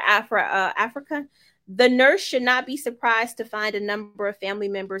 For Africa, the nurse should not be surprised to find a number of family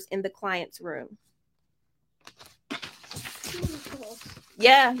members in the client's room.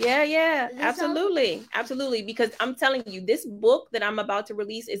 Yeah. Absolutely. Because I'm telling you, this book that I'm about to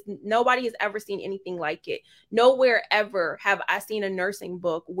release is nobody has ever seen anything like it. Nowhere ever have I seen a nursing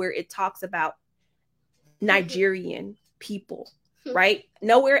book where it talks about Nigerian people, right?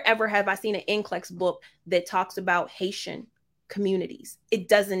 Nowhere ever have I seen an NCLEX book that talks about Haitian communities. It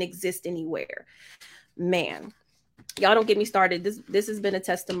doesn't exist anywhere. Man, y'all don't get me started. This has been a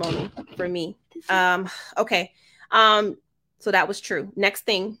testimony for me. Okay. So that was true. Next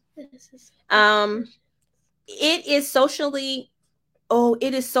thing. It is socially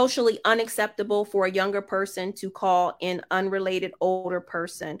unacceptable for a younger person to call an unrelated older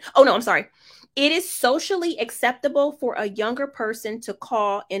person. Oh no, I'm sorry. It is socially acceptable for a younger person to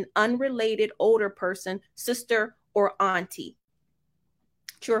call an unrelated older person sister or auntie.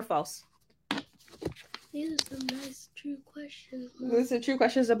 True or false? These are some nice true questions. These are true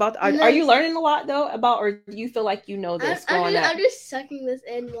questions about. Are you learning a lot though about, or do you feel like you know this? I'm just sucking this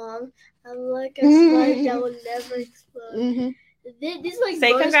in, Mom. I'm like a sponge that will never explode. Mm-hmm. This like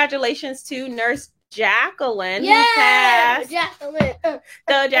say congratulations to Nurse Jacqueline. Yeah, Jacqueline.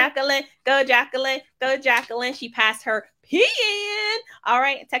 Go Jacqueline. Go Jacqueline. Go Jacqueline. She passed her PN. All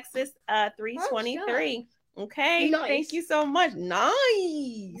right, Texas 323. Okay, nice. Thank you so much. Nice.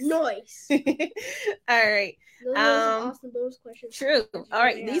 All right. Those are awesome bonus questions. True. All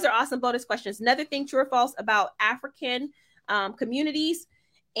right, these are awesome bonus questions. Another thing, true or false, about African communities,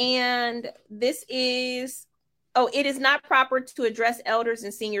 and this is, it is not proper to address elders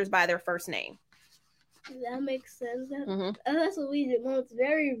and seniors by their first name. That makes sense. That's what we did. Mom, it's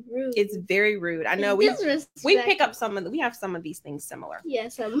very rude. It's very rude. I know we pick up we have some of these things similar.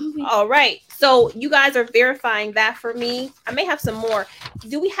 Yes. All right. So you guys are verifying that for me. I may have some more.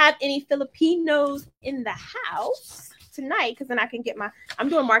 Do we have any Filipinos in the house tonight? Because then I can get I'm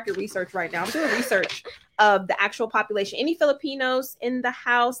doing market research right now. I'm doing research of the actual population. Any Filipinos in the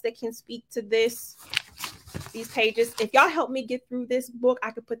house that can speak to this? these pages. If y'all help me get through this book,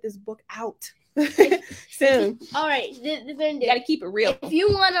 I could put this book out soon. All right. You got to keep it real. If you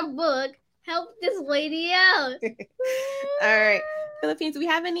want a book, help this lady out. All right. Philippines, do we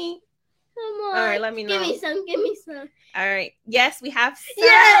have any? Come on. All right, let me know. Give me some. All right. Yes, we have some.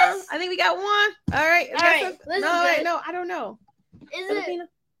 Yes. I think we got one. All right. All right. No, I don't know. Is Filipino? it?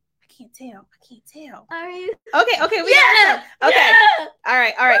 I can't tell. Are you? Okay. We Yeah. got one. Okay. Yeah. All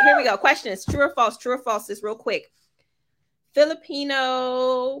right. Here we go. Question is true or false? True or false? This real quick.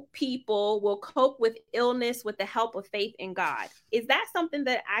 Filipino people will cope with illness with the help of faith in God. Is that something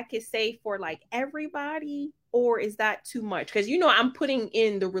that I could say for like everybody, or is that too much? Because I'm putting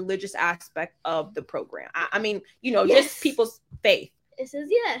in the religious aspect of the program. I mean, Yes. just people's faith. It says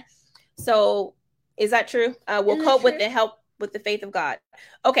yes. So is that true? We'll cope with the help with the faith of God.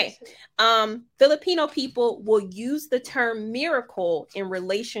 Okay. Filipino people will use the term miracle in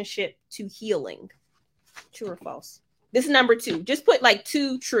relationship to healing. True or false? This is number 2. Just put like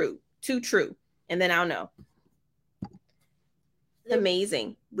 2 true, and then I'll know.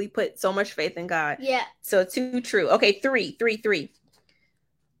 Amazing. We put so much faith in God. Yeah. So 2 true. Okay, 3.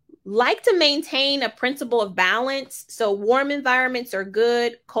 Like to maintain a principle of balance. So warm environments are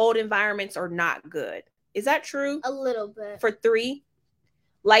good, cold environments are not good. Is that true? A little bit. For 3,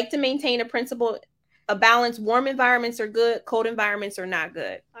 like to maintain a principle of balance. Warm environments are good, cold environments are not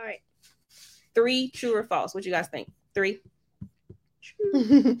good. All right. 3, true or false? What you guys think? 3.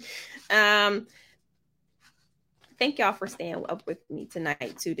 True. Thank y'all for staying up with me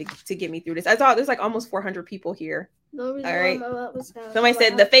tonight too to get me through this. I thought there's like almost 400 people here. No reason all right. Somebody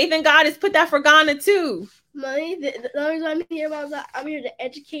said the faith in God is put that for Ghana too. Mommy, the reason I'm here, I'm here to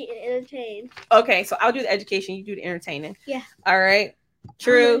educate and entertain. Okay, so I'll do the education. You do the entertaining. Yeah. All right.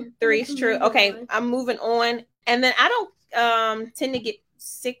 True. 3 is true. Okay, I'm moving on. And then I don't tend to get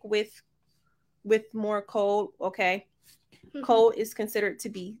sick with more cold. Okay. Cold is considered to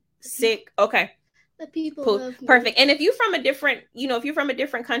be sick. Okay. The people cool. Perfect. And if you're from a different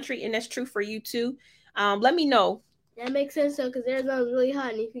country, and that's true for you too, let me know. That makes sense though, because Arizona's really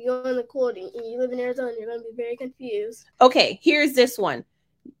hot, and if you go in the cold and you live in Arizona, you're going to be very confused. Okay, here's this one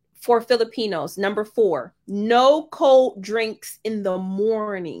for Filipinos. Number 4, no cold drinks in the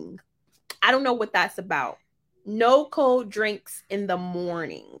morning. I don't know what that's about. No cold drinks in the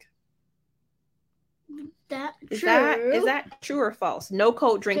morning. Is that true or false? No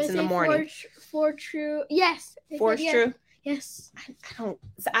cold drinks in the morning. 4 true. Yes. 4 is true. Yes.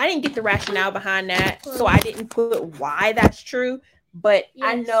 I didn't get the rationale behind that, so I didn't put why that's true. But yes.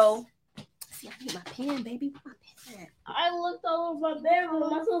 I know. See, I need my pen, baby. Where my pen? I looked all over my bed.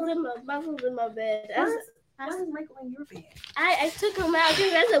 Muscles in my bed. Why is Michael in your bed? I took him out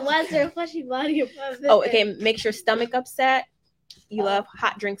because I said, "Why is there a fleshy body in my bed?" Oh, okay. Makes your stomach upset. You love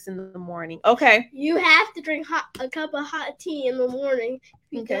hot drinks in the morning. Okay. You have to drink a cup of hot tea in the morning.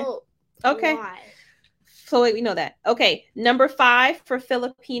 If you don't. Okay. Why? So wait, we know that. Okay. Number 5 for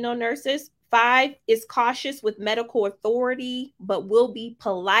Filipino nurses. 5 is cautious with medical authority, but will be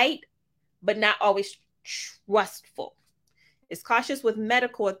polite, but not always trustful. Is cautious with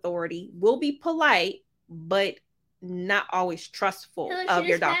medical authority, will be polite, but not always trustful of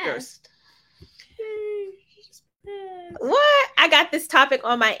your doctors. What? I got this topic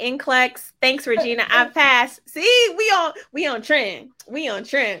on my NCLEX. Thanks, Regina. I passed. See, we on trend. We on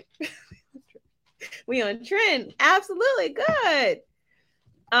trend. Absolutely good.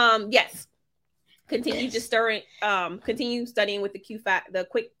 Yes. Continue studying with the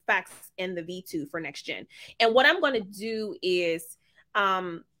quick facts and the V2 for next gen. And what I'm going to do is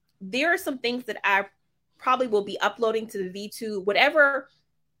there are some things that I probably will be uploading to the V2, whatever.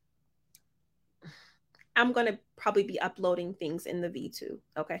 I'm going to probably be uploading things in the V2.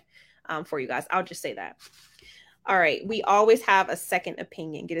 Okay. For you guys. I'll just say that. All right. We always have a second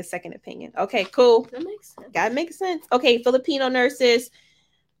opinion. Get a second opinion. Okay, cool. That makes sense. Gotta make sense. Okay. Filipino nurses.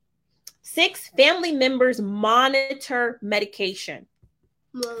 6, family members monitor medication.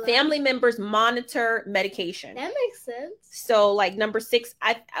 Well, family members monitor medication. That makes sense. So like number 6,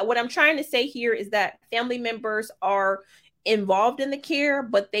 what I'm trying to say here is that family members are involved in the care,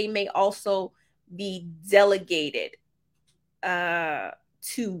 but they may also be delegated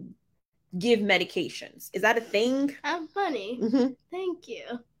to give medications. Is that a thing? I'm funny. Mm-hmm. Thank you.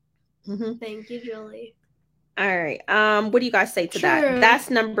 Mm-hmm. Thank you, Julie. All right. What do you guys say to that? That's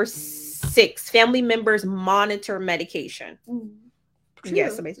number 6. Family members monitor medication. True.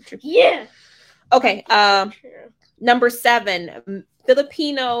 Yes, somebody said true. Yeah. Okay. Number 7.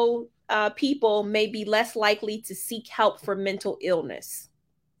 Filipino people may be less likely to seek help for mental illness.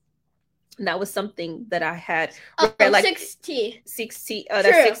 That was something that I had read, like 60. 60. Oh,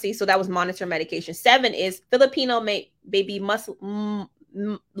 that's 60. So that was monitor medication. 7 is Filipino may be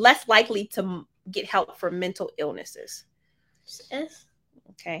less likely to get help for mental illnesses. Yes.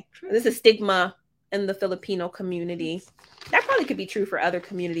 Okay. True. This is stigma in the Filipino community. That probably could be true for other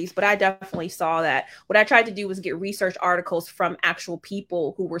communities, but I definitely saw that. What I tried to do was get research articles from actual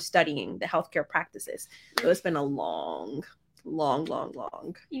people who were studying the healthcare practices. So it's been a long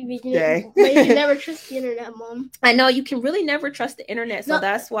day. But you can never trust the internet, Mom. I know, you can really never trust the internet, so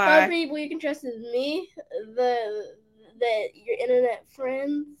that's why. The people you can trust is me, your internet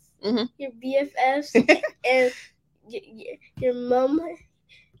friends, your BFFs, and your mom,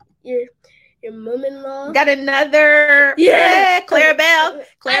 your mom-in-law. Got another. Yeah, Clarabelle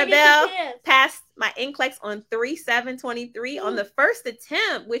passed my NCLEX on 3/7/23 on the first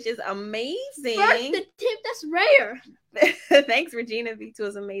attempt, which is amazing. First attempt, that's rare. Thanks, Regina. V2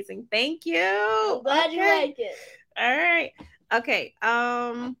 is amazing. Thank you. I'm glad you like it. All right. Okay.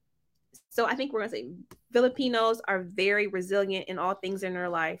 So I think we're gonna say Filipinos are very resilient in all things in their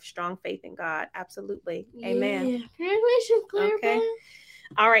life. Strong faith in God. Absolutely. Amen. Yeah. Congratulations, Clarabelle. Okay.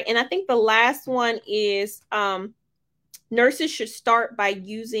 All right. And I think the last one is nurses should start by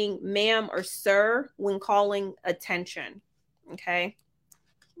using ma'am or sir when calling attention. Okay.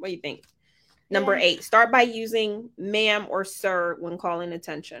 What do you think? Number 8, start by using ma'am or sir when calling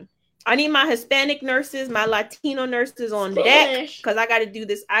attention. I need my Hispanic nurses, my Latino nurses on deck, because I got to do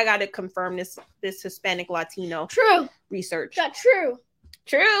this. I got to confirm this Hispanic Latino research. That's true.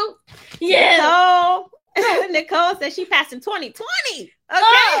 True. Yeah. Nicole said she passed in 2020. Okay.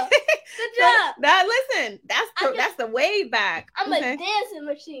 Oh, good job. Now listen, that's the way back. I'm a dancing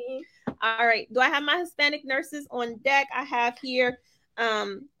machine. All right. Do I have my Hispanic nurses on deck? I have here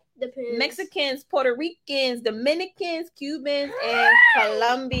Depends. Mexicans, Puerto Ricans, Dominicans, Cubans, and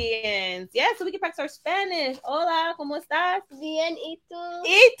Colombians. Yeah, so we can practice our Spanish. Hola, ¿cómo estás? Bien, ¿y tú?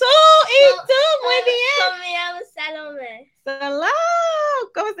 ¿Y tú? Muy bien. Me llamo Salome.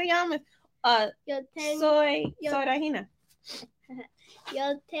 Salud. ¿Cómo se llama? Soy Regina.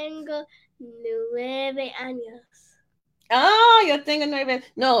 Yo tengo 9 años. Oh, yo tengo 9.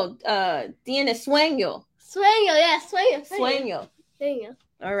 No, tiene sueño. Sueño, yeah, sueño.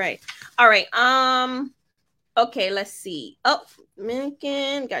 All right. Okay, let's see. Oh,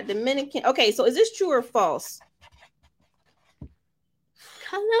 Dominican, got Dominican. Okay, so is this true or false?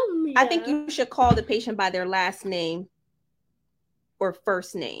 Colombia. I think you should call the patient by their last name or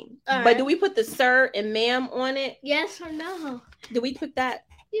first name. All but right. Do we put the sir and ma'am on it? Yes or no? Do we put that?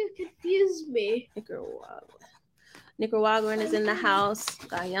 You confuse me. Nicaraguan is in the house.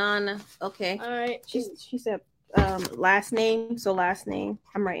 Guyana. Okay. All right. She said last name. So last name.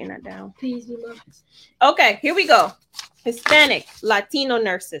 I'm writing that down. Please be my. Okay, here we go. Hispanic, Latino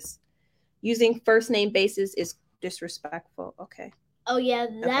nurses. Using first name basis is disrespectful. Okay. Oh yeah,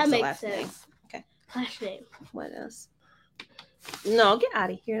 that makes sense. Name. Okay. Last name. What else? No, get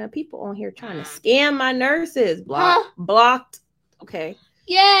out of here. Now people on here trying to scam my nurses. Blocked. Okay.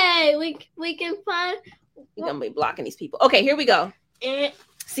 Yay! We can find. We're gonna be blocking these people. Okay, here we go.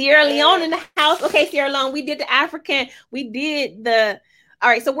 Sierra Leone in the house. Okay, Sierra Leone. We did the African. We did the. All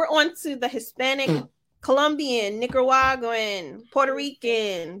right, so we're on to the Hispanic, Colombian, Nicaraguan, Puerto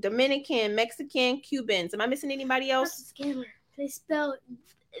Rican, Dominican, Mexican, Cubans. Am I missing anybody else? That's a scammer. They spelled.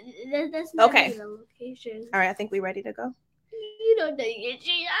 That's not okay. The location. All right, I think we're ready to go. You don't know you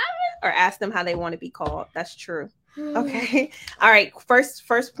or ask them how they want to be called. That's true. Okay. All right.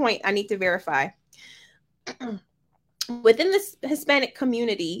 First point I need to verify. Within this Hispanic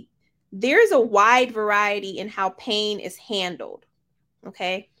community, there's a wide variety in how pain is handled.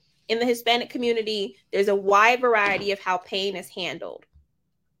 Okay. In the Hispanic community, there's a wide variety of how pain is handled.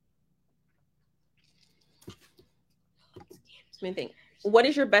 Let me think. What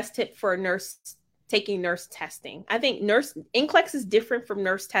is your best tip for a nurse taking nurse testing? I think NCLEX is different from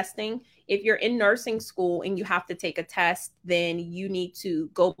nurse testing. If you're in nursing school and you have to take a test, then you need to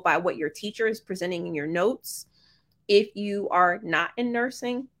go by what your teacher is presenting in your notes. If you are not in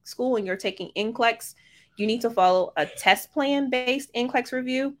nursing school and you're taking NCLEX, you need to follow a test plan based NCLEX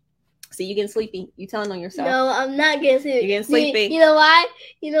review. So you getting sleepy? You telling on yourself? No, I'm not getting sleepy. You're getting sleepy. You know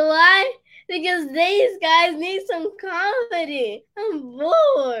why? Because these guys need some comedy. I'm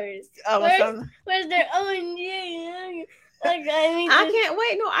bored. Where's their ONG? I can't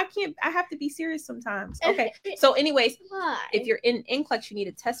wait. No, I can't. I have to be serious sometimes. Okay. So anyways, why? If you're in NCLEX, you need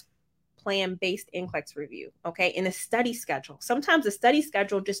a test plan based NCLEX review. Okay. And a study schedule. Sometimes a study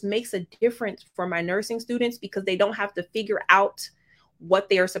schedule just makes a difference for my nursing students because they don't have to figure out what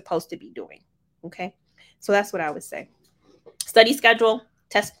they are supposed to be doing. Okay. So that's what I would say. Study schedule,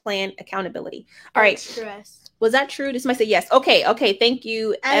 test plan accountability. All right. Stress. Was that true? This might say yes. Okay. Thank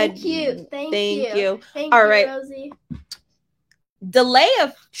you. I'm cute. Thank you. Thank All you, right. Rosie. Delay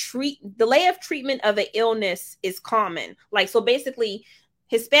of treatment of an illness is common. Like, so basically,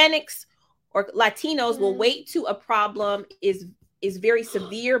 Hispanics or Latinos will wait till a problem is very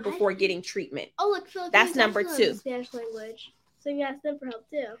severe before getting treatment. Oh, look, Philippines. That's number 2. Spanish language. So you ask them for help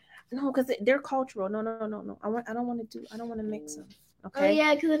too. No, because they're cultural. No. I don't want to mix them. Okay. Oh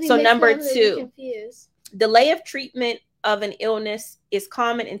yeah, because so number 2, confused. Delay of treatment of an illness is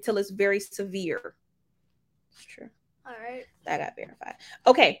common until it's very severe. It's true. All right. That got verified.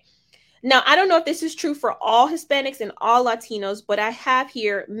 Okay. Now, I don't know if this is true for all Hispanics and all Latinos, but I have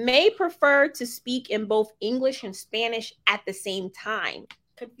here may prefer to speak in both English and Spanish at the same time.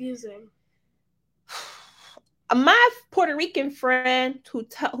 Confusing. My Puerto Rican friend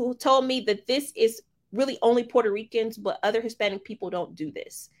who told me that this is really only Puerto Ricans, but other Hispanic people don't do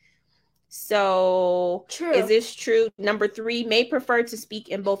this. So true. Is this true? Number 3, may prefer to speak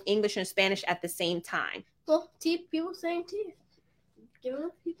in both English and Spanish at the same time. Well, people saying teeth. Give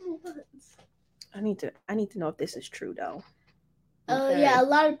them people once. I need to know if this is true though. Oh yeah, a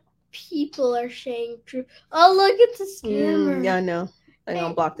lot of people are saying true. Oh look, it's a scammer. Yeah, I know. I'm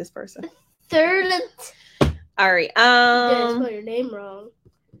gonna block this person. Third. All right. You guys spell your name wrong.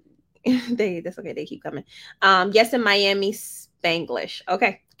 That's okay. They keep coming. Yes, in Miami, Spanglish.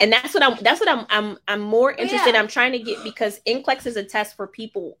 Okay, and that's what I'm more interested in. I'm trying to get, because NCLEX is a test for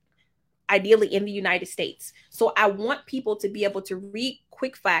people ideally in the United States. So I want people to be able to read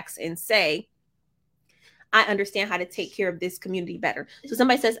quick facts and say, I understand how to take care of this community better. So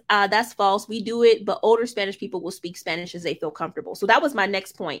somebody says, that's false. We do it, but older Spanish people will speak Spanish as they feel comfortable. So that was my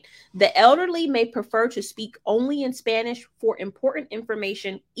next point. The elderly may prefer to speak only in Spanish for important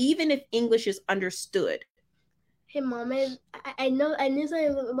information, even if English is understood. Hey, Mom, I knew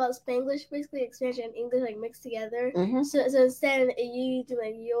something about Spanglish, basically like Spanish and English like mixed together. Mm-hmm. So instead you do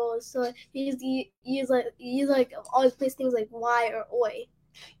like yo, so you use like always place things like y or oi.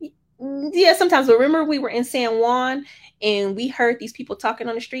 Yeah, sometimes. But remember, we were in San Juan and we heard these people talking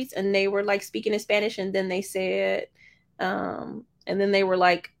on the streets, and they were like speaking in Spanish, and then they said, and then they were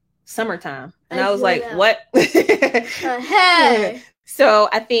like summertime, and I was like, what? Hey. So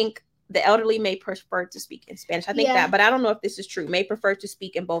I think the elderly may prefer to speak in Spanish. I think that, but I don't know if this is true. May prefer to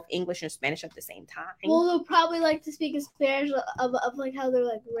speak in both English and Spanish at the same time. Well, they'll probably like to speak in Spanish of like how they're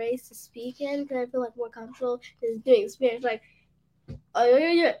like raised to speak in, because I feel like more comfortable is doing Spanish. Like, oh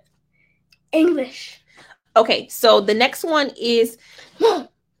yeah, English. Okay, so the next one is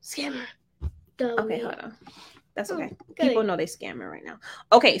scammer. Okay, hold on. That's okay. People know they scamming right now.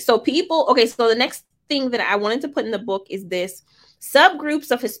 Okay, so the next thing that I wanted to put in the book is this.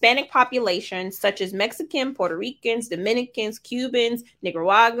 Subgroups of Hispanic populations, such as Mexican, Puerto Ricans, Dominicans, Cubans,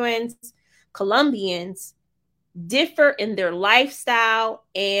 Nicaraguans, Colombians, differ in their lifestyle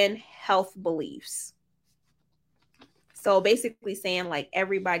and health beliefs. So basically saying like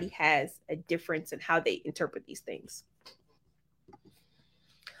everybody has a difference in how they interpret these things.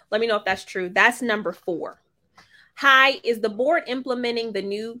 Let me know if that's true. That's number 4. Hi, is the board implementing the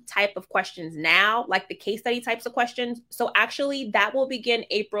new type of questions now, like the case study types of questions? So actually that will begin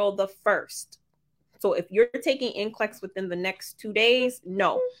April the 1st. So if you're taking NCLEX within the next 2 days,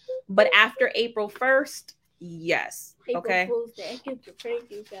 no. But after April 1st, yes. Okay. Thank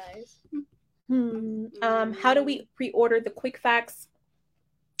you guys. How do we pre-order the quick facts?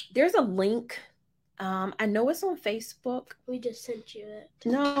 There's a link. I know it's on Facebook. We just sent you it.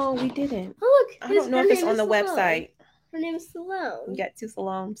 No, we didn't. Oh, look. I don't know if it's on the website. Her name is Salome. We got 2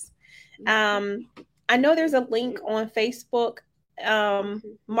 Salomes. I know there's a link on Facebook.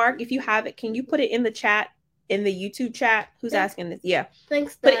 Mark, if you have it, can you put it in the chat, in the YouTube chat? Who's asking this? Yeah.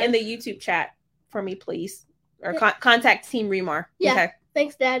 Thanks, Dad. Put it in the YouTube chat for me, please. Or contact Team Remar. Yeah. Okay.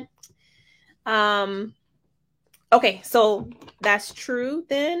 Thanks, Dad. Okay, so that's true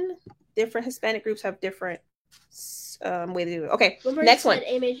then. Different Hispanic groups have different way to do it. Okay, next one.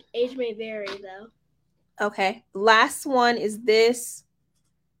 Age may vary, though. Okay, last one is this.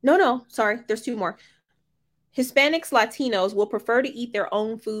 No, sorry. There's 2 more. Hispanics, Latinos will prefer to eat their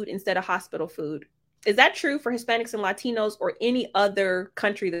own food instead of hospital food. Is that true for Hispanics and Latinos or any other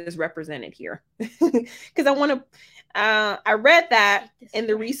country that is represented here? Because I read that in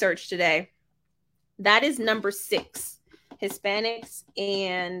the research today. That is number 6. Hispanics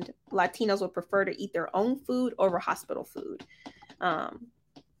and Latinos would prefer to eat their own food over hospital food. So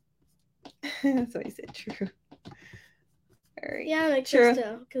he said true. All right. Yeah, like true.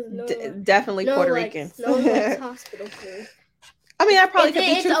 Definitely Puerto Ricans. No one likes hospital food. I mean, that probably could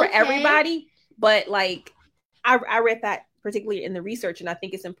be true for everybody, but like I read that particularly in the research. And I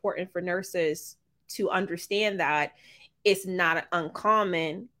think it's important for nurses to understand that it's not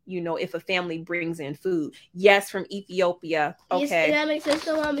uncommon, you know, if a family brings in food. Yes, from Ethiopia. Okay. Yes, and that makes sense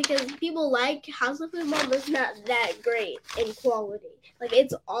to Mom, because people like house food, Mom, but it's not that great in quality. Like,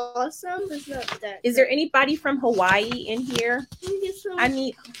 it's awesome, but it's not that Is there anybody from Hawaii in here? I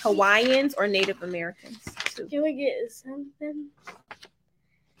need Hawaiians or Native Americans too. Can we get something?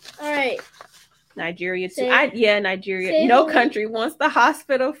 All right. Nigeria too. Nigeria. No Hawaii. Country wants the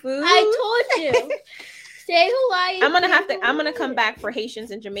hospital food. I told you. Say Hawaii. I'm gonna come back for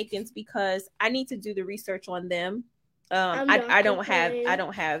Haitians and Jamaicans because I need to do the research on them. I don't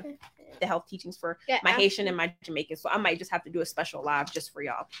have the health teachings for my Haitian and my Jamaican, so I might just have to do a special live just for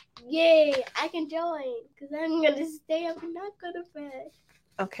y'all. Yay! I can join because I'm gonna stay up and not go to bed.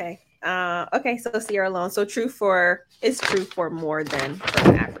 Okay. Okay. So Sierra Leone. So it's true for more than for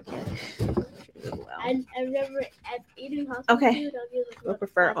an African. Well. I've eaten hospital food. We'll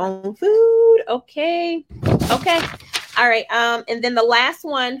prefer own food. Okay. All right. And then the last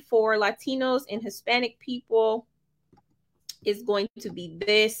one for Latinos and Hispanic people is going to be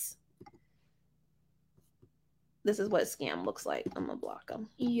this. This is what scam looks like. I'm gonna block them.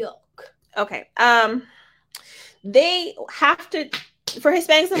 Yuck. Okay. They have to. For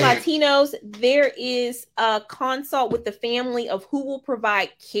Hispanics and Latinos, there is a consult with the family of who will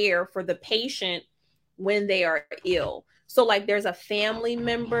provide care for the patient when they are ill. So like there's a family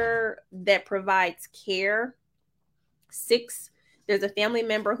member that provides care. 6, there's a family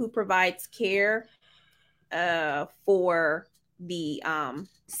member who provides care for the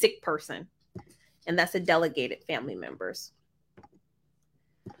sick person. And that's a delegated family members.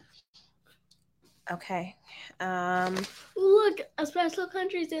 Okay. Look, a special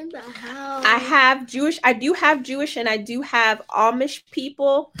country's in the house. I do have Jewish and I do have Amish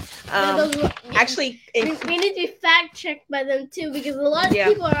people. Actually, we need to be fact checked by them too, because a lot of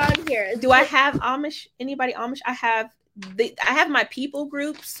people are on here. Do I have Amish? Anybody Amish? I have my people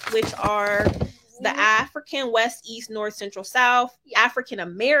groups, which are the African, West, East, North, Central, South, African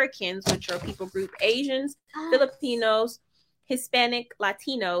Americans, which are people group Asians, Filipinos, Hispanic,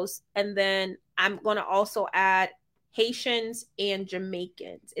 Latinos, and then I'm going to also add Haitians and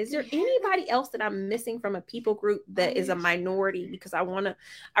Jamaicans. Is there anybody else that I'm missing from a people group that is a minority? Because I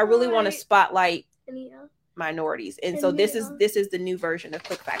really want to spotlight minorities. And so this is the new version of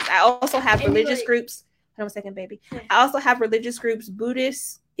Quick Facts. I also have religious groups. Hold on a second, baby. I also have religious groups: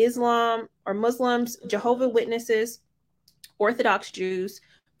 Buddhists, Islam or Muslims, Jehovah's Witnesses, Orthodox Jews,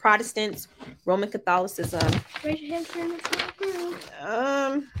 Protestants, Roman Catholicism. Raise your hand for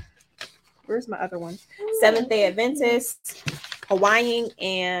this. Where's my other one? Seventh-day Adventists, Hawaiian,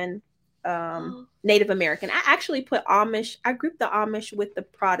 and Native American. I actually put Amish. I grouped the Amish with the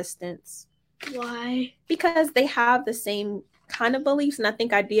Protestants. Why? Because they have the same kind of beliefs, and I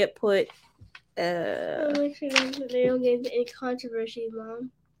think I did put. Make sure they don't get into any controversy,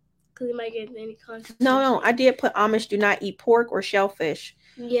 Mom. Because they might get into any controversy. No, I did put Amish do not eat pork or shellfish.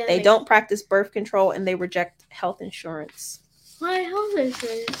 Yeah. They don't practice birth control, and they reject health insurance. Why health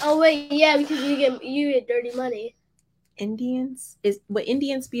insurance? Oh wait, yeah, because you get dirty money. Indians? Would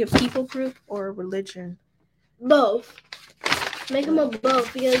Indians be a people group or a religion? Both. Make them a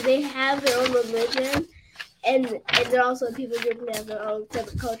both, because they have their own religion, and they're also a people group, and they have their own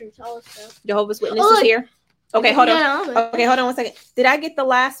separate cultures, all stuff. Jehovah's Witnesses here. Okay, hold on. Okay, hold on 1 second. Did I get the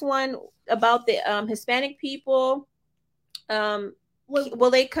last one about the Hispanic people?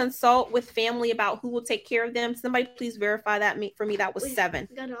 Will they consult with family about who will take care of them? Somebody please verify that for me. That was 7.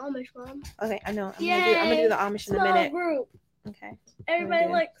 Got an Amish, Mom. Okay, I know. I'm gonna do the Amish in a minute. Small group. Okay.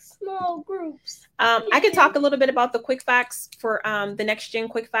 Everybody likes small groups. I can talk a little bit about the Quick Facts for the next gen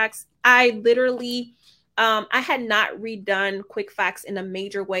Quick Facts. I literally I had not redone Quick Facts in a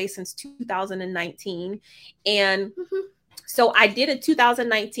major way since 2019, and so I did a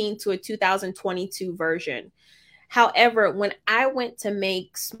 2019 to a 2022 version. However, when I went to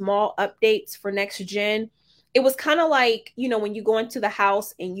make small updates for next gen, it was kind of like, you know, when you go into the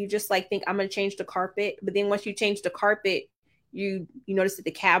house and you just like think I'm going to change the carpet. But then once you change the carpet, you notice that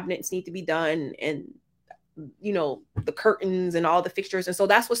the cabinets need to be done and, you know, the curtains and all the fixtures. And so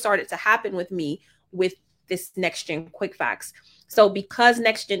that's what started to happen with me with this next gen Quick Facts. So because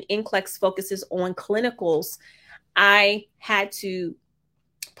next gen NCLEX focuses on clinicals, I had to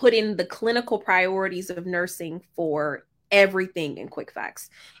put in the clinical priorities of nursing for everything in Quick Facts.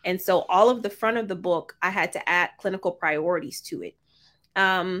 And so all of the front of the book, I had to add clinical priorities to it.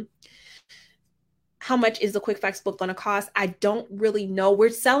 How much is the Quick Facts book going to cost? I don't really know. We're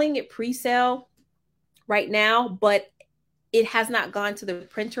selling it pre-sale right now, but it has not gone to the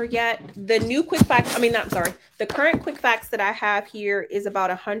printer yet. The new quick facts, the current quick facts that I have here is about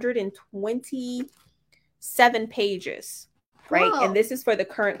 127 pages, right? Whoa. And this is for the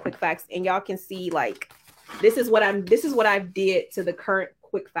current quick facts, and y'all can see like this is what I did to the current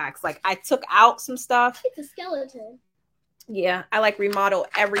quick facts. Like I took out some stuff. It's a skeleton. Yeah, I like remodeled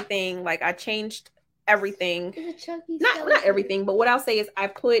everything. Like I changed everything. It's a chunky not everything, but what I'll say is I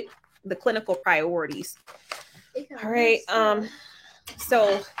put the clinical priorities. All right.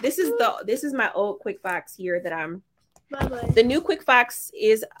 So this is my old quick facts here that I'm. Bye-bye. The new quick facts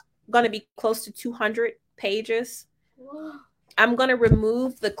is going to be close to 200 pages. Whoa. I'm going to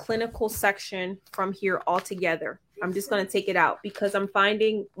remove the clinical section from here altogether. I'm just going to take it out because I'm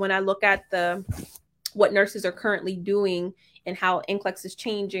finding when I look at what nurses are currently doing and how NCLEX is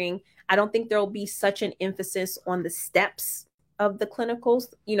changing, I don't think there'll be such an emphasis on the steps of the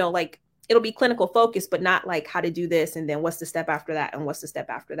clinicals, like it'll be clinical focused, but not like how to do this. And then what's the step after that? And what's the step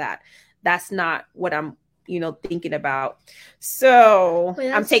after that? That's not what I'm, thinking about. So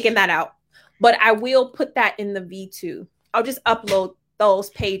I'm taking that out, but I will put that in the V2. I'll just upload those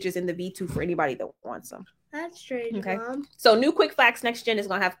pages in the V2 for anybody that wants them. That's strange, okay. Mom. So new quick facts next gen is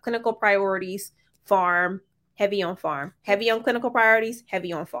going to have clinical priorities, farm, heavy on farm, heavy on clinical priorities,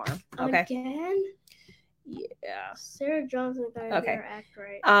 heavy on farm. Okay. Again? Yeah. Sarah Johnson got her act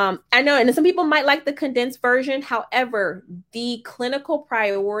right. I know, and some people might like the condensed version. However, the clinical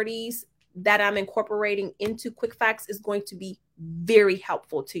priorities that I'm incorporating into quick facts is going to be very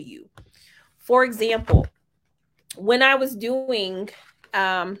helpful to you. For example, when I was doing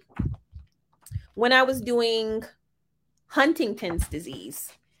Huntington's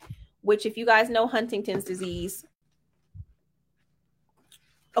disease, which if you guys know Huntington's disease,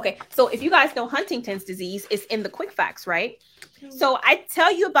 okay, so if you guys know Huntington's disease, it's in the quick facts, right? So I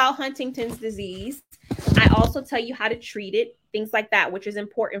tell you about Huntington's disease. I also tell you how to treat it, things like that, which is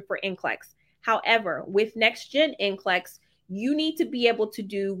important for NCLEX. However, with next gen NCLEX, you need to be able to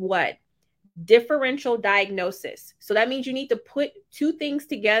do what? Differential diagnosis. So that means you need to put two things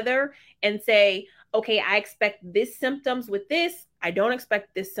together and say, okay, I expect this symptoms with this. I don't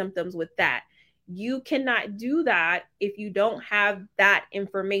expect this symptoms with that. You cannot do that if you don't have that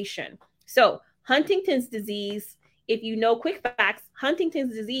information. So Huntington's disease, if you know quick facts,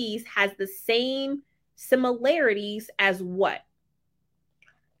 Huntington's disease has the same similarities as what?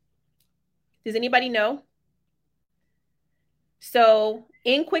 Does anybody know? So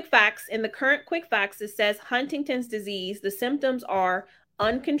in quick facts, in the current quick facts, it says Huntington's disease, the symptoms are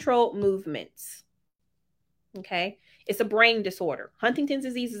uncontrolled movements. Okay. It's a brain disorder. Huntington's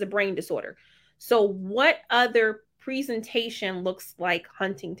disease is a brain disorder. So what other presentation looks like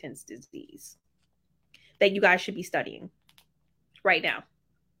Huntington's disease that you guys should be studying right now?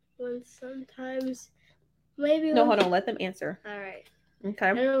 Well, sometimes maybe. No, hold on. Let them answer. All right. Okay.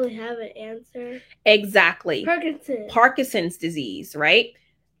 I don't really have an answer. Exactly. Parkinson's disease, right?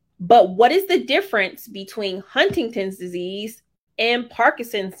 But what is the difference between Huntington's disease and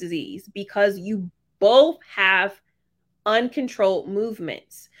Parkinson's disease? Because you both have uncontrolled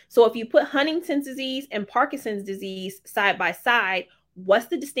movements. So if you put Huntington's disease and Parkinson's disease side by side, what's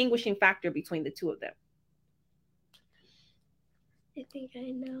the distinguishing factor between the two of them? I think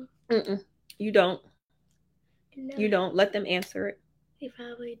I know. You don't. No. You don't. Let them answer it. They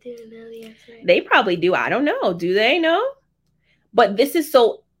probably do know the answer. They probably do. I don't know. Do they know? But this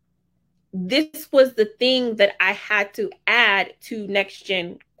was the thing that I had to add to next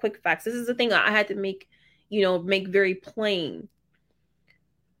gen quick facts. This is the thing I had to make very plain.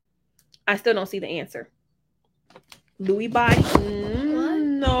 I still don't see the answer. Lewy body?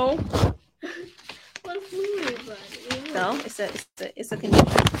 No. What's Lewy body? No, it's a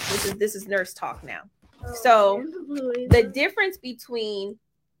condition. This is nurse talk now. So the difference between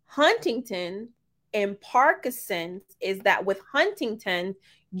Huntington and Parkinson's is that with Huntington,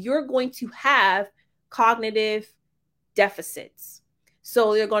 you're going to have cognitive deficits.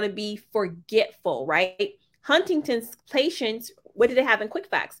 So they're going to be forgetful, right? Huntington's patients, what do they have in quick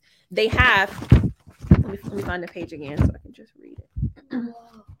facts? They have, let me find the page again so I can just read it.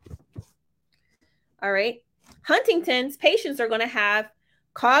 All right. Huntington's patients are going to have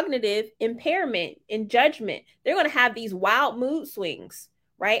cognitive impairment in judgment. They're going to have these wild mood swings,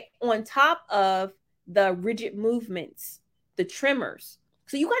 right? On top of the rigid movements, the tremors.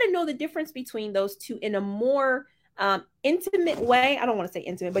 So you got to know the difference between those two in a more intimate way. I don't want to say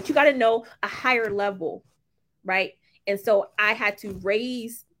intimate, but you got to know a higher level, right? And so I had to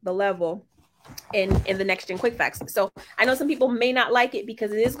raise the level in the next gen quick facts. So I know some people may not like it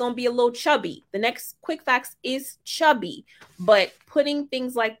because it is going to be a little chubby. The next quick facts is chubby, but putting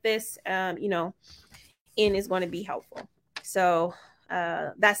things like this, in is going to be helpful. So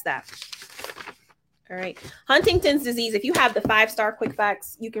that's that. All right. Huntington's disease. If you have the 5-star quick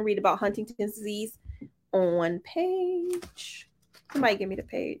facts, you can read about Huntington's disease on page. Somebody give me the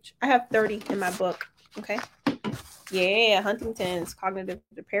page. I have 30 in my book. Okay. Yeah, Huntington's cognitive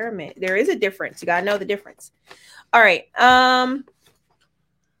impairment. There is a difference. You gotta know the difference. All right.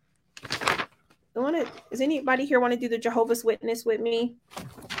 Does anybody here want to do the Jehovah's Witness with me?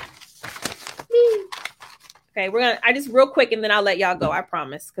 Okay, I just real quick and then I'll let y'all go, I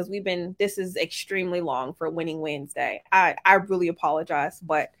promise, because this is extremely long for Winning Wednesday. I really apologize,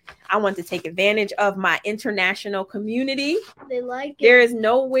 but I want to take advantage of my international community. They like it. There is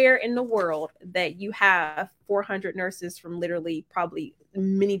nowhere in the world that you have 400 nurses from literally probably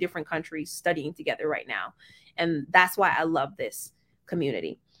many different countries studying together right now. And that's why I love this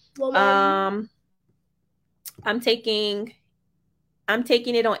community. Well, I'm taking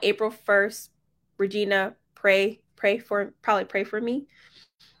it on April 1st. Regina, pray for me.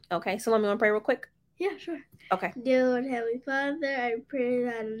 Okay, so let me pray real quick. Yeah, sure. Okay. Dear Lord, Heavenly Father, I pray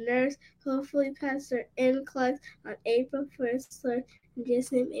that a nurse hopefully pass her NCLEX on April 1st, Lord. In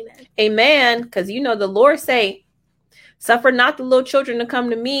Jesus' name, amen. Amen, because the Lord say, suffer not the little children to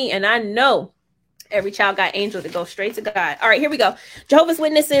come to me, and I know every child got angel to go straight to God. All right, here we go. Jehovah's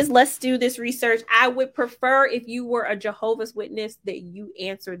Witnesses, let's do this research. I would prefer if you were a Jehovah's Witness that you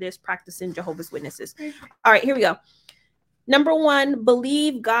answer this practicing Jehovah's Witnesses. All right, here we go. Number 1,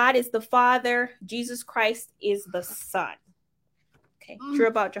 believe God is the Father, Jesus Christ is the Son. Okay, true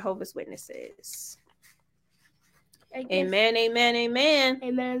about Jehovah's Witnesses. Amen, amen, amen.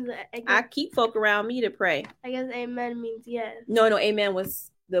 Amen. I keep folk around me to pray. I guess amen means yes. No, amen was...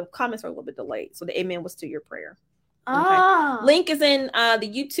 The comments are a little bit delayed. So the amen was to your prayer. Oh. Okay. Link is in the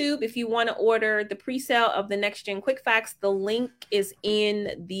YouTube. If you want to order the pre-sale of the Next Gen Quick Facts, the link is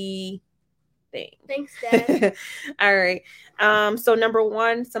in the thing. Thanks, Dad. All right. So number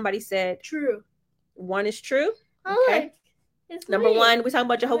 1, somebody said true. 1 is true. Okay. Number 1, we're talking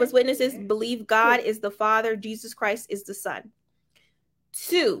about Jehovah's Witnesses. Believe God is the Father, Jesus Christ is the Son.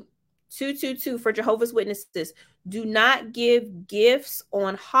 2 for Jehovah's Witnesses. Do not give gifts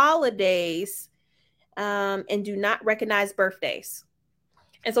on holidays and do not recognize birthdays.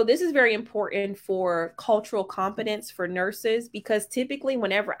 And so this is very important for cultural competence for nurses, because typically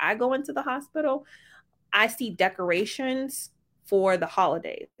whenever I go into the hospital, I see decorations for the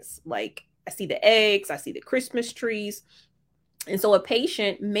holidays. Like I see the eggs, I see the Christmas trees. And so a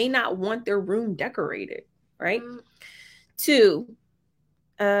patient may not want their room decorated, right? 2,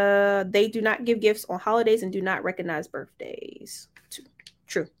 they do not give gifts on holidays and do not recognize birthdays.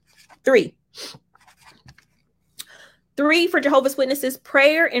 True. 3 for Jehovah's Witnesses,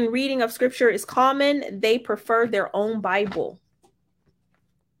 prayer and reading of scripture is common. They prefer their own Bible.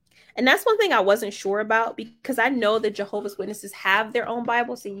 And that's one thing I wasn't sure about, because I know that Jehovah's Witnesses have their own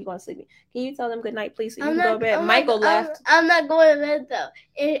Bible. So you're going to sleep. Can you tell them good night, please? So you can go to bed. Michael left. I'm not going to bed, though.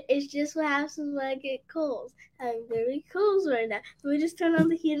 It's just what happens when I get colds. I'm very cold right now. So we just turn on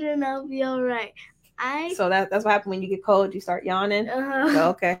the heater and I'll be all right. So that's what happens when you get cold. You start yawning.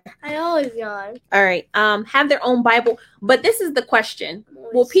 Okay. I always yawn. All right. Have their own Bible. But this is the question.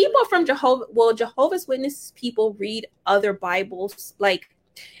 Will Jehovah's Witnesses people read other Bibles? Like,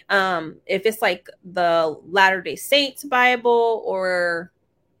 if it's like the Latter-day Saints Bible or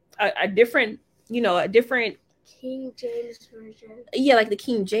a different King James Version. Yeah, like the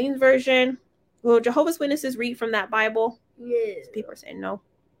King James Version. Will Jehovah's Witnesses read from that Bible? Yes. People are saying no.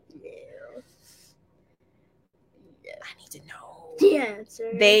 No. I need to know. The answer.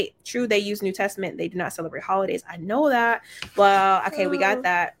 They use New Testament. They do not celebrate holidays. I know that. Well, okay, we got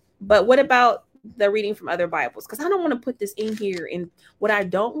that. But what about the reading from other Bibles? Because I don't want to put this in here. And what I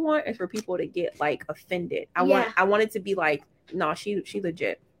don't want is for people to get like offended. I want it to be like, no, she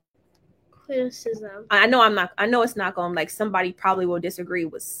legit. Criticism. I know it's not going, like, somebody probably will disagree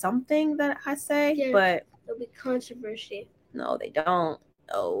with something that I say, but it'll be controversy. No, they don't.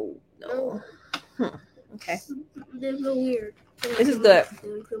 No. Okay. They're so weird. This is good.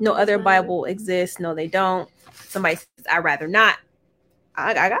 No other Bible exists. No, they don't. Somebody says, I'd rather not.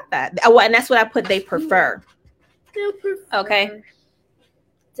 I got that. And that's what I put. They prefer. They prefer. Okay.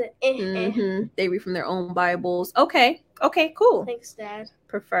 They read from their own Bibles. Okay, cool. Thanks, Dad.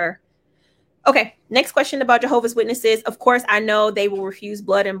 Prefer. Okay, next question about Jehovah's Witnesses. Of course, I know they will refuse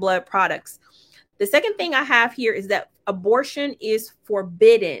blood and blood products. The second thing I have here is that abortion is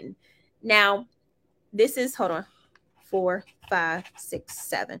forbidden. Now, this is, 4, 5, 6,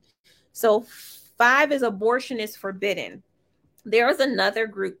 7. So 5 is abortion is forbidden. There was another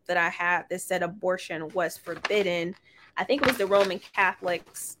group that I had that said abortion was forbidden. I think it was the Roman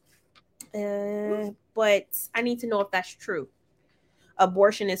Catholics. But I need to know if that's true.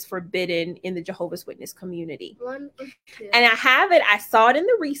 Abortion is forbidden in the Jehovah's Witness community. 1 or 2. And I have it. I saw it in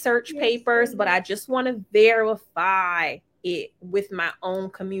the research papers, but I just want to verify it with my own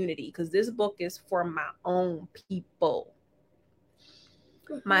community because this book is for my own people.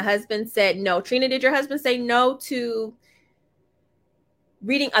 My husband said no. Trina, did your husband say no to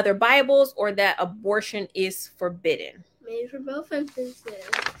reading other Bibles or that abortion is forbidden? Maybe for both instances.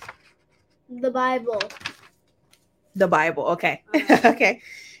 The Bible. The Bible. Okay. Okay.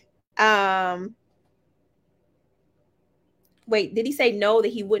 Wait, did he say no that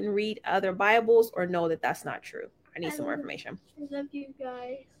he wouldn't read other Bibles or no that that's not true? I need some more information. I love you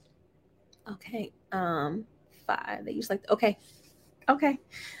guys. Okay. 5. They use like okay. Okay.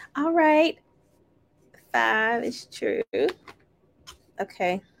 All right. 5 is true.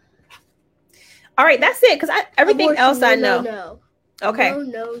 Okay. All right, that's it. Because everything Abortion, else I know. No. Okay.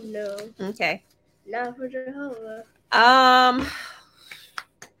 No. Okay. Not for Jehovah.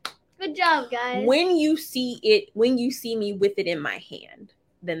 Good job, guys. When you see me with it in my hand,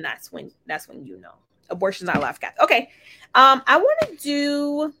 then that's when you know. Abortion's not allowed. Okay. I want to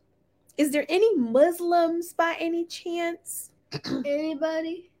do. Is there any Muslims by any chance?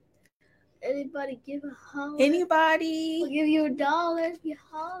 Anybody give a holler? Anybody? We'll give you $1. You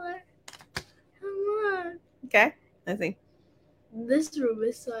holler. Come on. Okay. Let's see. This room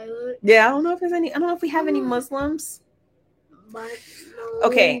is silent. Yeah, I don't know if there's any. I don't know if we have any Muslims.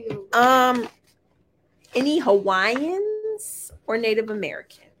 Okay. Any Hawaiians or Native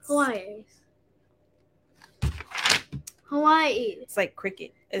Americans? Hawaii. It's like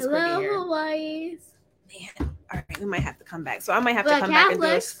cricket. It's Hello, cricket here. Hawaii. Man, all right, we might have to come back. So I might have to But come back and do a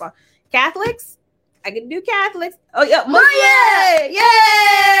Catholics. spot. Catholics? I can do Catholics. Oh yeah, Maria!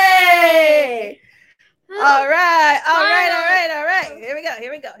 Yay! All right. Here we go.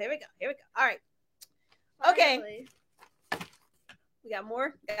 All right. Okay. Finally. We got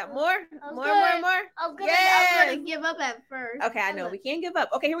more. I'm Yes. gonna give up at first. Okay, I know we can't give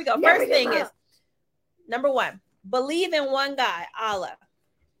up. Okay, here we go. Never First give thing is up. number 1. Believe in one God, Allah.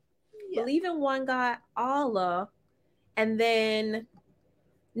 Yeah. Believe in one God, Allah. And then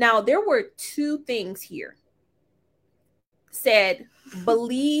now there were 2 things here. Said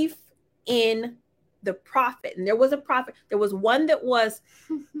believe in the prophet. And there was a prophet. There was one that was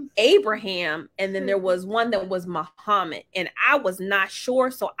Abraham, and then there was one that was Muhammad. And I was not sure,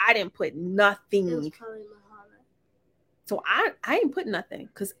 so I didn't put It was nothing. probably Muhammad. So I didn't put nothing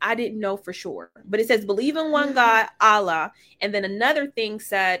because I didn't know for sure. But it says believe in one God, Allah. And then another thing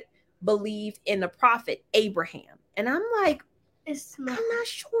said believe in the prophet Abraham. And I'm like, I'm not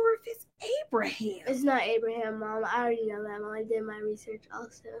sure if it's Abraham. It's not Abraham, Mom. I already know that, Mom. I did my research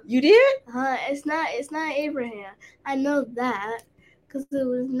also. You did? It's not Abraham. I know that because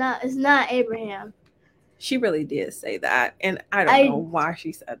it's not Abraham. She really did say that, and I don't know why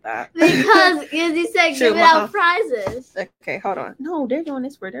she said that. Because he said True, giving out prizes. Okay, hold on. No, they're doing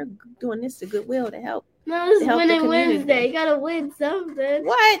this to Goodwill to help. No, it's help the winning community. Wednesday. You gotta win something.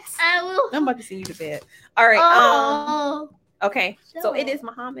 What? I will. I'm about to send you to bed. All right. Oh. Okay. So it is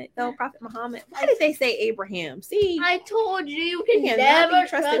Muhammad, though. Prophet Muhammad. Why did they say Abraham? See, I told you can cannot never be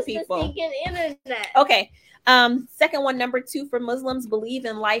trusted trust people. the stinking internet. Okay. Second one, number 2 for Muslims, believe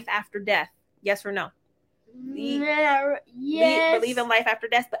in life after death. Yes or no? Yes. Believe in life after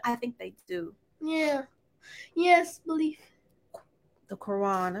death, but I think they do. Yeah. Yes, believe. The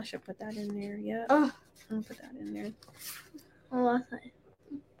Quran. I should put that in there. Yeah. Oh. I'll put that in there. Oh, I thought.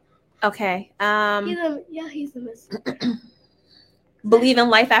 Okay. He's a Muslim. Believe in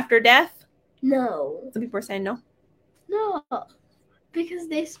life after death? No. Some people are saying no. No. Because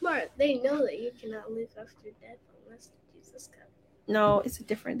they're smart. They know that you cannot live after death unless Jesus comes. No,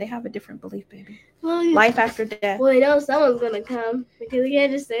 they have a different belief, baby. Well, Life after death. Well, they know someone's gonna come because you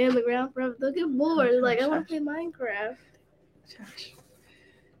can't just stay on the ground forever. They'll get bored. Like, I want to play Minecraft.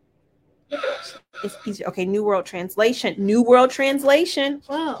 It's easier. Okay, New World Translation.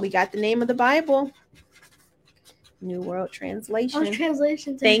 Wow. We got the name of the Bible. New World Translation.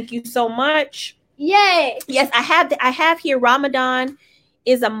 Translation. Thank you so much. Yay! Yes, I have here Ramadan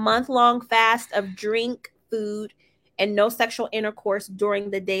is a month-long fast of drink, food, and no sexual intercourse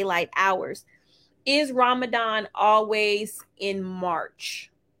during the daylight hours. Is Ramadan always in March?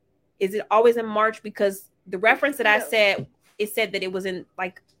 Is it always in March? Because the reference that I said, it said that it was in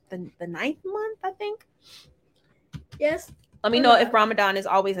like the 9th month, I think. Yes. Let me know if Ramadan is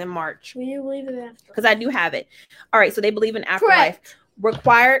always in March. We do believe in afterlife. Because I do have it. All right, so they believe in afterlife. Correct.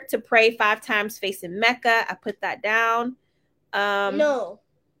 Required to pray 5 times facing Mecca. I put that down. No,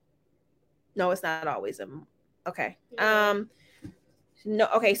 it's not always in. Okay. No. No.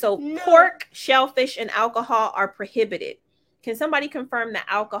 Okay, so No. pork, shellfish, and alcohol are prohibited. Can somebody confirm the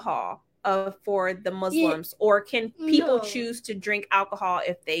alcohol for the Muslims, or can people choose to drink alcohol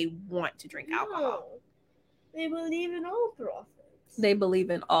if they want to drink alcohol? They believe in all prophets. They believe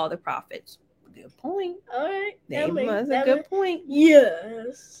in all the prophets. Good point. All right. That's a good point.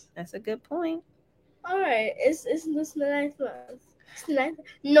 Yes. That's a good point. All right. It's this the ninth month. It's the ninth.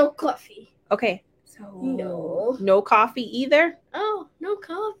 No coffee. Okay. So no coffee either. Oh, no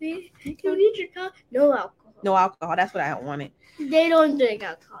coffee. You can eat your coffee. No alcohol. No alcohol. That's what I wanted. They don't drink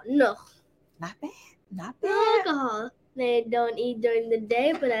alcohol. No. Not bad. Not No bad. alcohol. They don't eat during the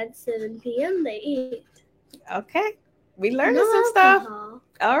day, but at 7 p.m. they eat. Okay. We learned No some stuff. alcohol.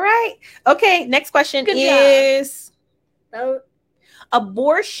 All right. Okay. Next question Good is job.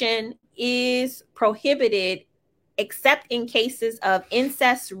 abortion is prohibited except in cases of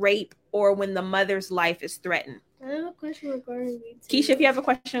incest, rape, or when the mother's life is threatened. I have a question regarding V2. Keisha, if you have a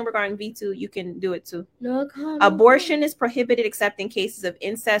question regarding V2, you can do it too. No alcohol. Abortion is prohibited except in cases of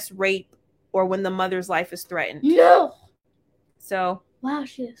incest, rape, or when the mother's life is threatened. No. So. Wow,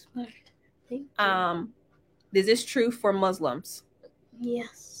 she is smart. Thank you. Is this true for Muslims?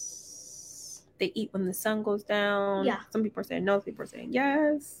 Yes. They eat when the sun goes down. Yeah. Some people are saying no, some people are saying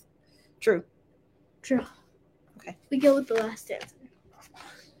yes. True. True. Okay. We go with the last answer.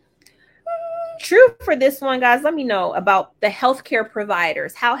 True for this one, guys. Let me know about the healthcare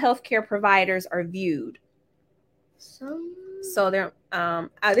providers, how healthcare providers are viewed. So they're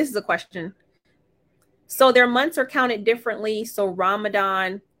this is a question. So their months are counted differently, so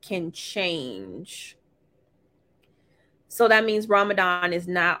Ramadan can change. So that means Ramadan is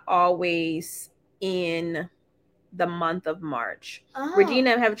not always in the month of March. Oh.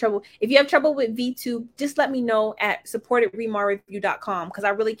 Regina, have trouble. If you have trouble with V2, just let me know at support@remarreview.com, because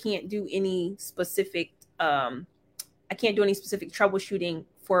I really can't do any specific I can't do any specific troubleshooting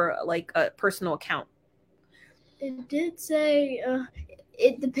for like a personal account. It did say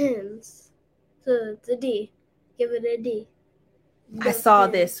it depends. So it's a D. Give it a D. I saw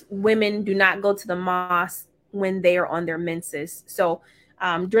this. Women do not go to the mosque when they are on their menses. So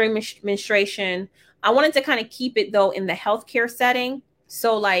during menstruation, I wanted to kind of keep it though in the healthcare setting.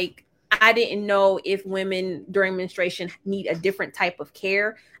 So like I didn't know if women during menstruation need a different type of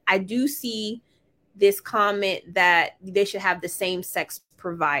care. I do see this comment that they should have the same sex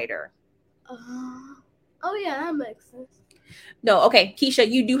provider. Oh yeah, that makes sense. No, okay, Keisha,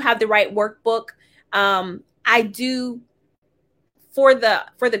 you do have the right workbook. I do for the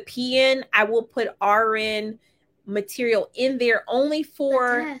PN, I will put RN material in there only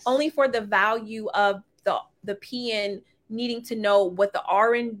for the value of the PN needing to know what the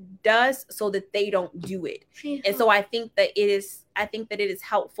RN does so that they don't do it. And so I think that it is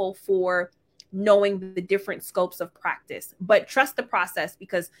helpful for knowing the different scopes of practice, but trust the process,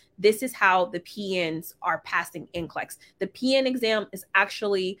 because this is how the PNs are passing NCLEX. The PN exam is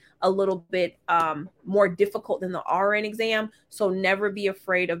actually a little bit more difficult than the RN exam, so never be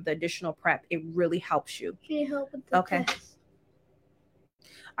afraid of the additional prep. It really helps you. Can you help with the test?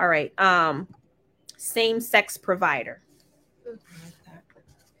 All right. Same sex provider.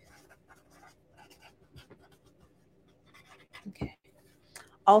 Okay.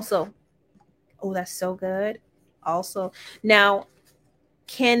 Also, oh, that's so good. Also, now,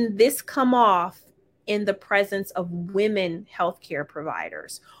 can this come off in the presence of women healthcare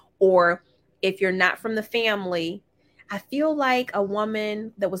providers? Or if you're not from the family, I feel like a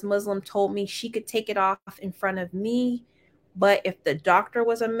woman that was Muslim told me she could take it off in front of me, but if the doctor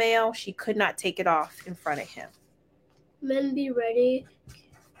was a male, she could not take it off in front of him. Men, be ready.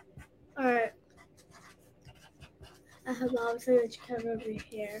 All right. I have something that you cover over your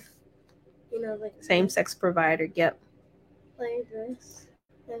hair. You know, like same sex provider. Yep. Like this.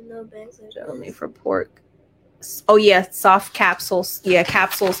 And no bangs like Only for pork. Oh yeah, soft capsules. Yeah,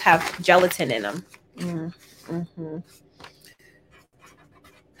 capsules have gelatin in them. Mm-hmm.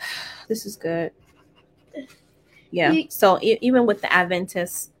 This is good. Yeah. So even with the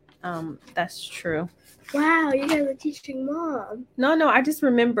Adventists, that's true. Wow, you guys are teaching Mom. No, I just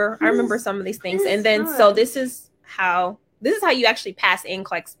remember. I remember some of these things, and then so this is how you actually pass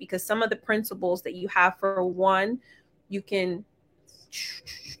NCLEX, because some of the principles that you have for one, you can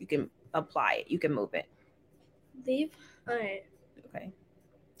apply it. You can move it. Leave. All right. Okay.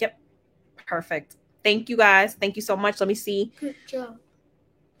 Yep. Perfect. Thank you guys. Thank you so much. Let me see. Good job.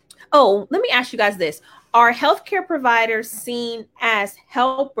 Oh, let me ask you guys this. Are healthcare providers seen as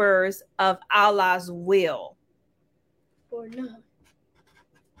helpers of Allah's will? Or not?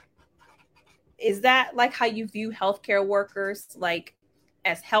 Is that like how you view healthcare workers, like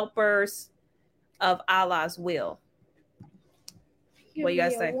as helpers of Allah's will? What do you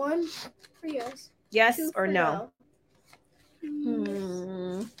guys say? 1 for yes. Yes 2 or for no?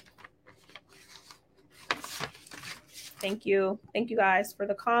 Thank you. Thank you guys for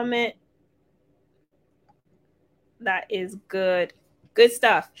the comment. That is good. Good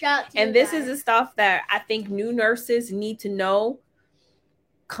stuff. And this is the stuff that I think new nurses need to know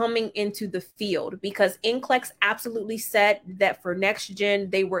coming into the field, because NCLEX absolutely said that for next gen,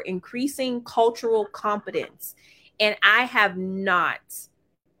 they were increasing cultural competence. And I have not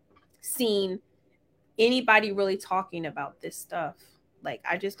seen anybody really talking about this stuff. Like,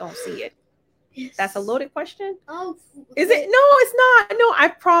 I just don't see it. Yes. That's a loaded question. Oh, is it? No, it's not. No, I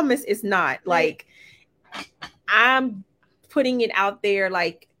promise it's not. Like, I'm putting it out there.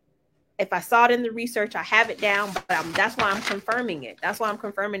 Like, if I saw it in the research, I have it down, but that's why I'm confirming it. That's why I'm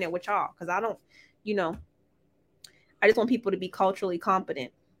confirming it with y'all, because I don't, I just want people to be culturally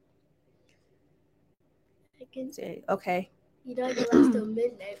competent. I can say, okay. You don't have to last till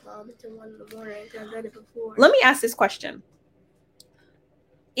midnight, Mom, until 1 in the morning. I've done it before. Let me ask this question.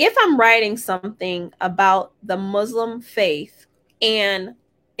 If I'm writing something about the Muslim faith and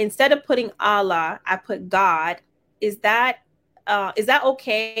instead of putting Allah, I put God, is that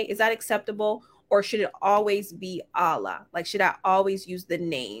okay? Is that acceptable? Or should it always be Allah? Like, should I always use the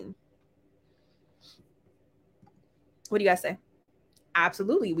name? What do you guys say?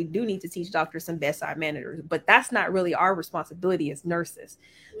 Absolutely, we do need to teach doctors some bedside manners, but that's not really our responsibility as nurses.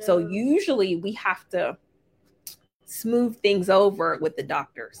 No. So usually we have to smooth things over with the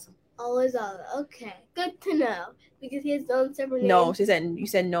doctors. Always Allah. Okay, good to know, because he has his own separate name. No, you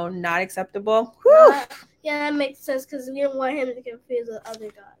said no, not acceptable. Yeah, that makes sense, because we don't want him to confuse with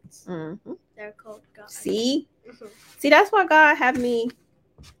other gods. Mm-hmm. They're called gods. See, see, that's why God had me.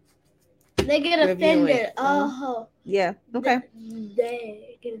 They get offended. Oh, yeah. Okay.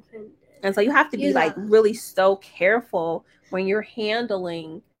 They get offended, and so you have to be like really so careful when you're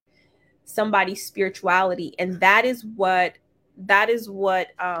handling somebody's spirituality, and that's what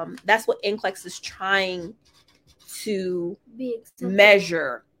NCLEX is trying to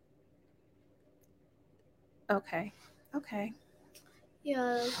measure. Okay.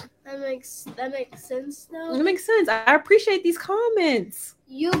 Yeah, that makes sense though. It makes sense. I appreciate these comments.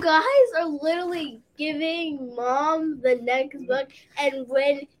 You guys are literally giving Mom the next book, and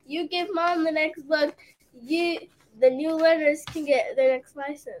when you give Mom the next book, the new learners can get their next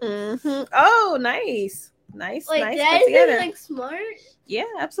license. Mm-hmm. Oh, nice. Like, that is like smart. Yeah,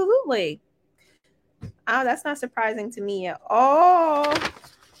 absolutely. Oh, that's not surprising to me at all.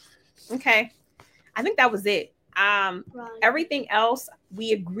 Okay, I think that was it. Right. Everything else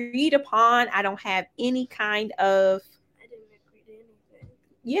we agreed upon. I don't have any kind of. I didn't agree to anything.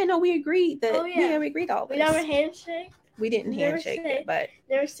 Yeah, no, we agreed that. Oh, yeah, we agreed all this. We never handshake. We didn't handshake it, but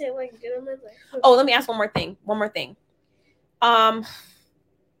never say like gentlemen. Oh, let me ask one more thing.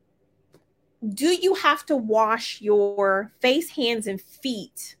 Do you have to wash your face, hands, and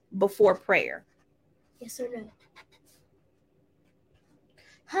feet before prayer? Yes or no?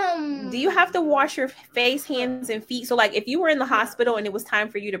 Do you have to wash your face, hands, and feet? So, like, if you were in the hospital and it was time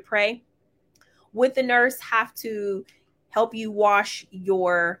for you to pray, would the nurse have to help you wash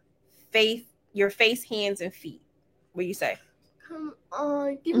your face, hands, and feet? What do you say? Come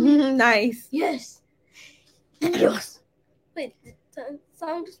on, give me nice. Yes. Yes. Wait, the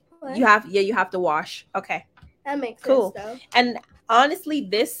song just played. You have to wash. Okay. That makes sense, though. And honestly,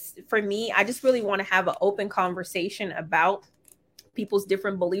 this for me, I just really want to have an open conversation about people's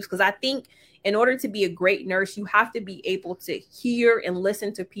different beliefs, because I think in order to be a great nurse, you have to be able to hear and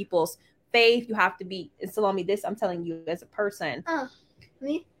listen to people's faith. You have to be, and Salami, this I'm telling you as a person.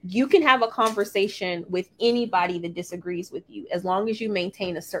 Me? You can have a conversation with anybody that disagrees with you as long as you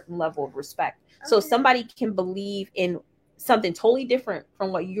maintain a certain level of respect. Okay. So somebody can believe in something totally different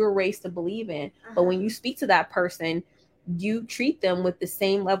from what you're raised to believe in. But when you speak to that person, you treat them with the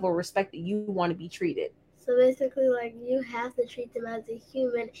same level of respect that you want to be treated. So basically, like, you have to treat them as a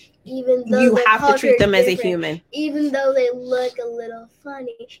human, even though you have to treat them as a human. Even though they look a little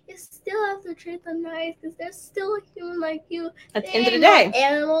funny, you still have to treat them nice, because they're still a human like you. At the end of the day, no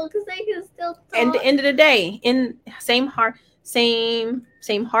animal, because they can still talk. At the end of the day, in same heart, same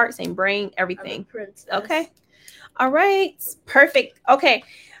brain, everything. Okay. All right. Perfect. Okay.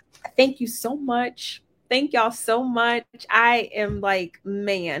 Thank you so much. Thank y'all so much. I am like,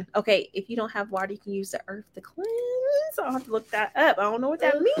 man. Okay, if you don't have water, you can use the earth to cleanse. I'll have to look that up. I don't know what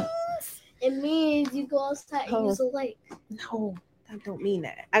that means. It means you go outside and use a lake. No, that don't mean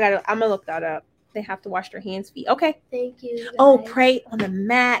that. I'm gonna look that up. They have to wash their hands, feet. Okay. Thank you, guys. Oh, pray on a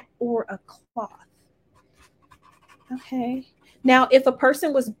mat or a cloth. Okay. Now, if a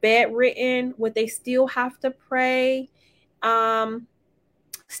person was bedridden, would they still have to pray?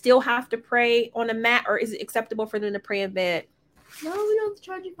 still have to pray on a mat, or is it acceptable for them to pray in bed? No, we don't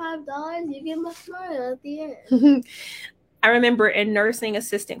charge you $5. You give us money at the end. I remember in nursing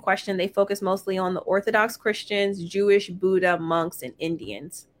assistant question, they focus mostly on the Orthodox Christians, Jewish, Buddha, monks, and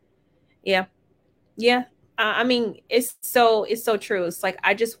Indians. Yeah. I mean, it's so true. It's like,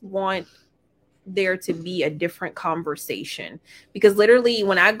 I just want there to be a different conversation, because literally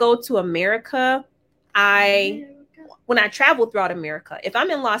when I go to America, when I travel throughout America, if I'm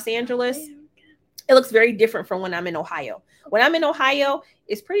in Los Angeles, it looks very different from when I'm in Ohio. When I'm in Ohio,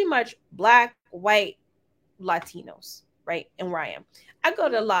 it's pretty much black, white, Latinos, right? And where I am. I go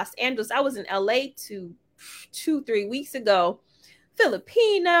to Los Angeles. I was in LA 2-3 weeks ago.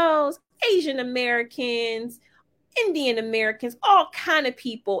 Filipinos, Asian Americans, Indian Americans, all kind of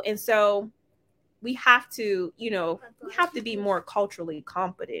people. And so we have to, we have to be more culturally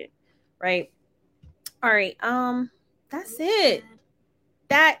competent, right? All right. That's it.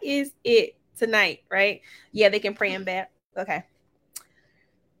 That is it tonight, right? Yeah, they can pray in bed. Okay.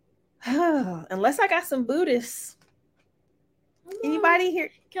 Unless I got some Buddhists. Anybody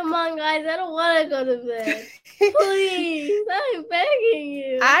here? Come on, guys. I don't want to go to bed. Please. I'm begging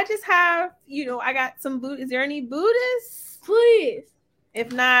you. I just have, I got some Buddhists. Is there any Buddhists? Please.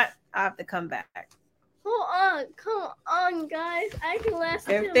 If not, I have to come back. Hold on. Come on, guys. I can last.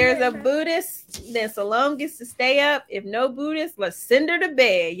 If there's a Buddhist, then Salome gets to stay up. If no Buddhist, let's send her to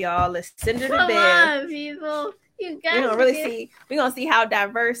bed, y'all. Let's send her to bed. Come on, people. You guys we're gonna see how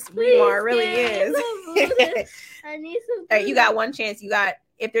diverse Remar really is. I need some. All right, you got one chance.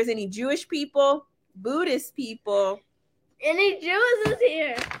 If there's any Jewish people, Buddhist people, any Jews is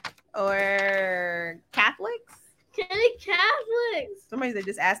here, or Catholics. Any Catholics? Somebody that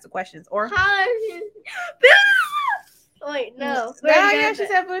just asked the questions, or wait, no. Yeah, she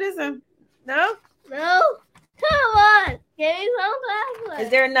said Buddhism. No. Come on, give me some Catholics. Is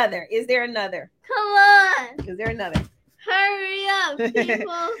there another? Come on. Is there another? Hurry up,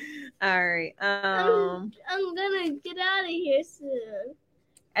 people. All right. I'm gonna get out of here soon.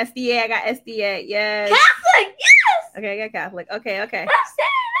 SDA, I got SDA. Yes. Catholic, yes. Okay, I got Catholic. Okay. I'm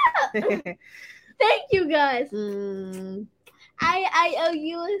standing up. Thank you, guys. I owe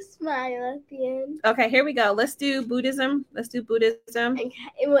you a smile at the end. Okay, here we go. Let's do Buddhism. And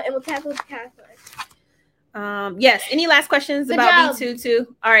we'll tackle Catholic. Yes. Any last questions about B2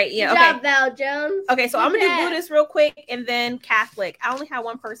 too? All right. Yeah. Good okay. job, Val Jones. Okay, so I'm gonna do Buddhist real quick, and then Catholic. I only have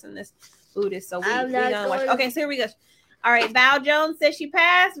one person that's Buddhist, so we gonna watch. Okay, so here we go. All right, Val Jones says she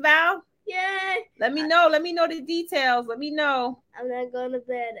passed. Val. Yay. Let me know the details. Let me know. I'm not going to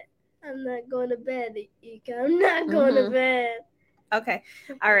bed. I'm not going to bed, Ika. I'm not going to bed. Okay.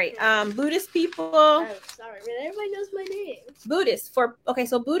 All right. Buddhist people. I'm sorry, but everybody knows my name. Buddhist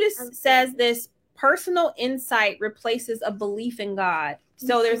so Buddhist says this personal insight replaces a belief in God.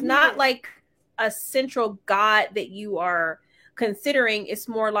 So there's not like a central God that you are considering. It's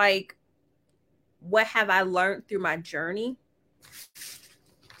more like, what have I learned through my journey?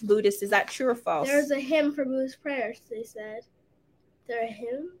 Buddhist, is that true or false? There's a hymn for Buddhist prayers, they said. There are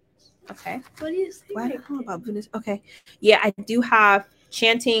hymns? Okay. What do you think? Well, I don't know about Buddhist. Okay. Yeah, I do have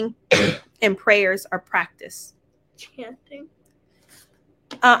chanting and prayers are practice. Chanting?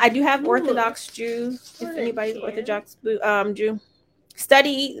 I do have Orthodox Jew, if anybody's Orthodox Jew.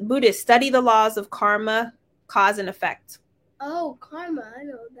 Buddhist, study the laws of karma, cause and effect. Oh, karma, I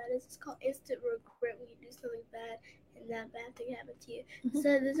know what that is. It's called instant regret when you do something bad and that bad thing happened to you. So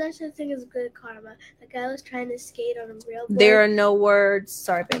there's actually a thing as good karma. A guy was trying to skate on a railroad. There are no words.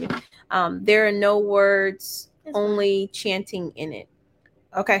 Sorry, baby. There are no words, only chanting in it.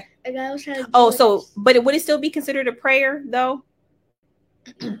 Okay. A guy was trying to but would it still be considered a prayer though?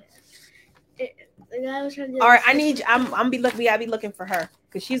 The guy was trying to all right, we gotta be looking for her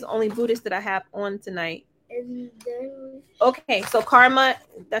because she's the only Buddhist that I have on tonight. And then... Okay, so karma,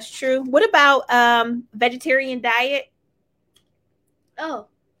 that's true. What about vegetarian diet? Oh,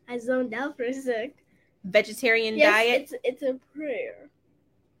 I zoned out for a sec. Vegetarian diet? It's a prayer.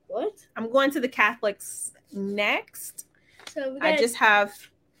 What? I'm going to the Catholics next. So I just have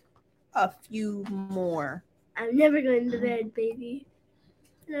a few more. I'm never going to bed, baby.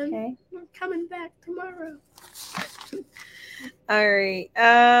 And okay. I'm coming back tomorrow. All right.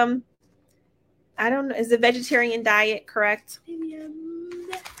 I don't know. Is the vegetarian diet correct?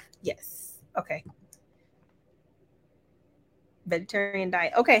 Yes. Okay. Vegetarian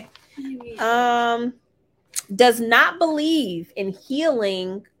diet. Okay. Does not believe in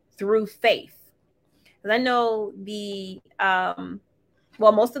healing through faith. Because I know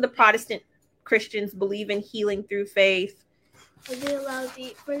most of the Protestant Christians believe in healing through faith. Are they allowed to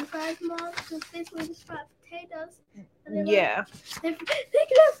eat French fries, Mom? Because basically just brought potatoes. Yeah. They can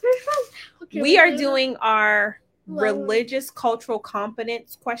have French fries. Okay, We are doing our religious cultural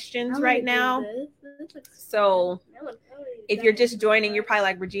competence questions right now. So if you're just joining, you're probably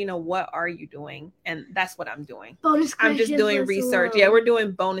like, Regina, what are you doing? And that's what I'm doing. Bonus I'm just doing research. Yeah, we're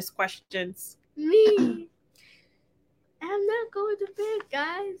doing bonus questions. Me. I'm not going to bed,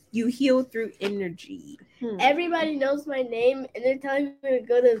 guys. You heal through energy. Everybody knows my name, and they're telling me to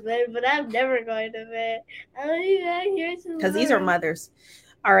go to bed, but I'm never going to bed. I'll be back here tomorrow. Because these are mothers.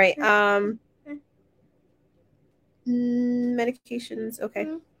 All right. Medications. Okay.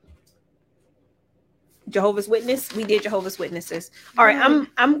 Jehovah's Witness. We did Jehovah's Witnesses. All right.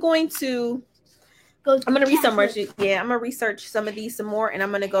 I'm going to research. Yeah, I'm gonna research some of these some more, and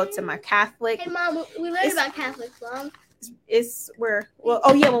I'm gonna go to my Catholic. Hey, Mom, we learned about Catholics, Mom. It's where? Well,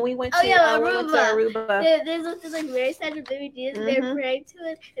 oh yeah, when we went to Aruba. There's like Mary side of baby Jesus. They're praying to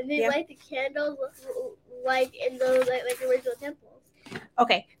it, and they light the candles like in those like original temples.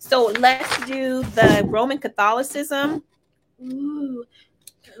 Okay, so let's do the Roman Catholicism. Ooh.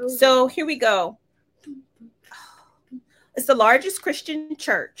 So here we go. It's the largest Christian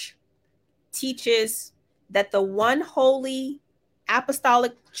church. Teaches that the one holy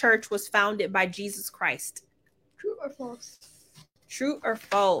apostolic church was founded by Jesus Christ. True or false? True or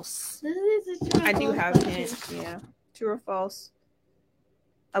false? I do have hints. Yeah. True or false?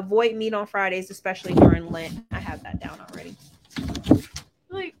 Avoid meat on Fridays, especially during Lent. I have that down already.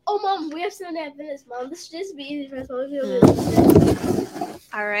 Like, oh, Mom, we have 7 minutes, Mom. This should just be easy for us.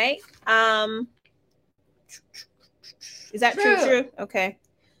 All right. Is that true? Okay.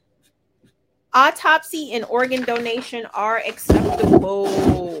 Autopsy and organ donation are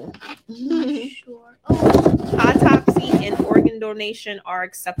acceptable. Sure. Autopsy and organ donation are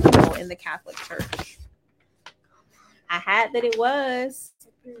acceptable in the Catholic Church. I had that it was.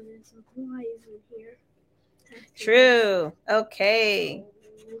 True. Okay.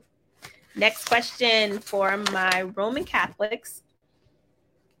 Next question for my Roman Catholics.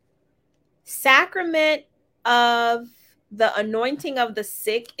 Sacrament of the anointing of the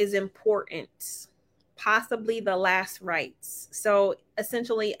sick is important, possibly the last rites. So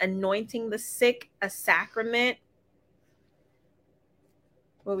essentially anointing the sick, a sacrament.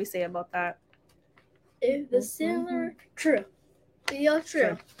 What do we say about that? If the sinner, true. You're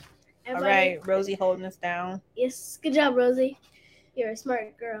true. All right, Rosie holding us down. Yes, good job, Rosie. You're a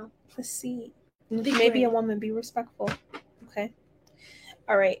smart girl. Let's see. Maybe a woman, be respectful. Okay.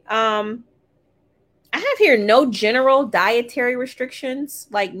 All right. I have here no general dietary restrictions.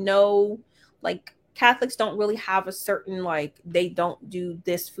 Like Catholics don't really have a certain, like, they don't do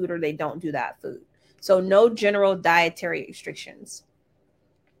this food or they don't do that food. So no general dietary restrictions.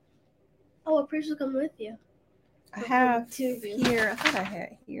 Oh, a priest will come with you. I have here. I thought I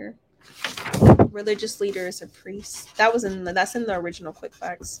had here. Religious leaders, a priest. That's in the original quick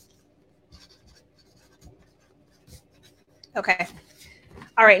facts. Okay.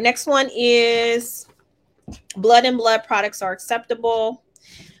 All right. Next one is blood and blood products are acceptable.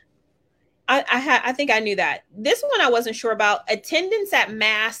 I think I knew that. This one I wasn't sure about. Attendance at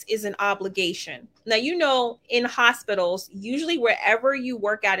mass is an obligation. Now, you know, in hospitals, usually wherever you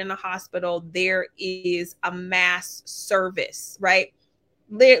work at in a hospital, there is a mass service, right?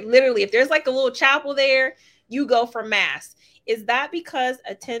 Literally, if there's like a little chapel there, you go for mass. Is that because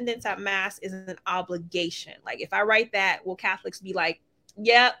attendance at mass is an obligation? Like, if I write that, will Catholics be like,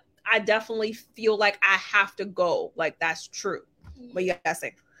 yep, I definitely feel like I have to go? Like, that's true. What you guys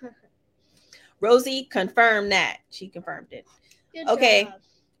say? Rosie confirmed that. She confirmed it. Good okay.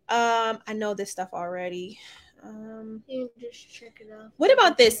 Job. I know this stuff already. You can just check it out. What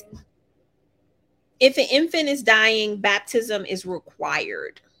about this? If an infant is dying, baptism is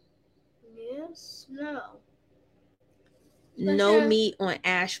required. Yes. No. No meat on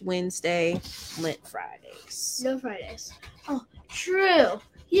Ash Wednesday, Lent Fridays. No Fridays. Oh, true.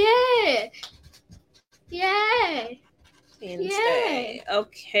 Yeah. Yay. Wednesday.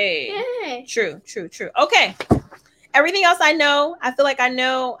 Okay. Yay. True. Okay. Everything else I know. I feel like I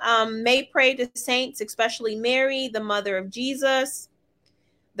know. May pray to saints, especially Mary, the mother of Jesus.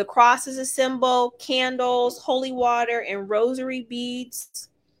 The cross is a symbol. Candles, holy water, and rosary beads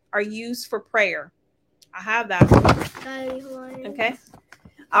are used for prayer. I have that. Okay.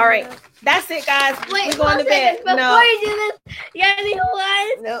 All right. That's it, guys. Wait, we're going to bed. Before you do this, you got any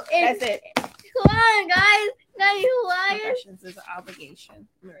Hawaiians? No, that's it. Come on, guys. Got any Hawaiians? Confessions is an obligation.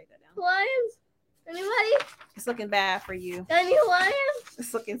 Let me write that down. Hawaiians? Anybody? It's looking bad for you. Got any Hawaiians?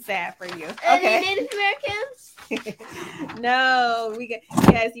 It's looking sad for you. Any Okay. Native Americans? No,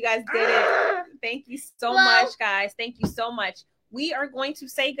 yes, you guys did it. Thank you so much, guys. Thank you so much. we are going to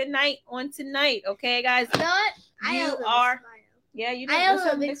say goodnight on tonight. Okay, guys? You know what? I have a big smile. Yeah, you do. I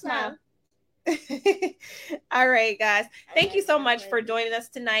have a big smile. All right, guys. Thank you so much for joining us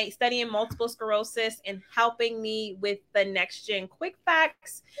tonight, studying multiple sclerosis and helping me with the next gen quick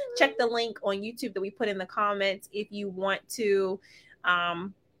facts. Check the link on YouTube that we put in the comments if you want to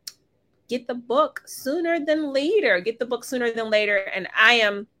get the book sooner than later. Get the book sooner than later. And I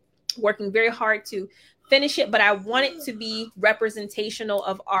am working very hard to finish it, but I want it to be representational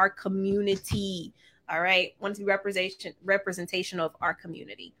of our community. All right. I want it to be representational of our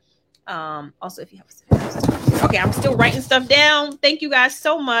community. Also, if you have, okay, I'm still writing stuff down. Thank you guys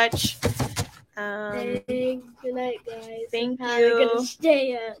so much. Good night, guys. Thank you. I'm gonna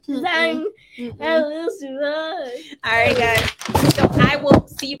stay up. I'm a little smudge. All right, guys. So I will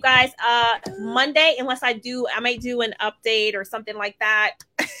see you guys Monday, unless I might do an update or something like that.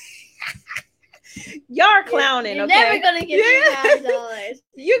 Y'all are clowning. You're okay? never gonna get $5.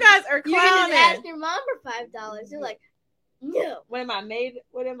 You guys are clowning. You're gonna ask your mom for $5. You're like, no. What am I made?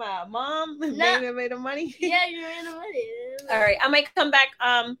 What am I, mom? No. Made of money? Yeah, you're made of money. All right, I might come back.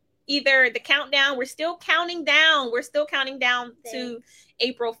 Either the countdown. We're still counting down. To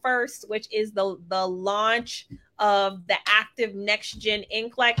April 1st, which is the launch of the active next gen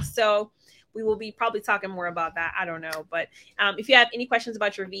NCLEX. So we will be probably talking more about that. I don't know. But if you have any questions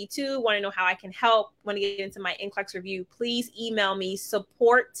about your V2, want to know how I can help, want to get into my NCLEX review, please email me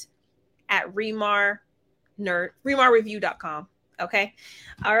support@remarreview.com. Okay.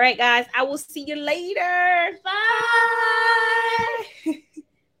 All right, guys. I will see you later. Bye.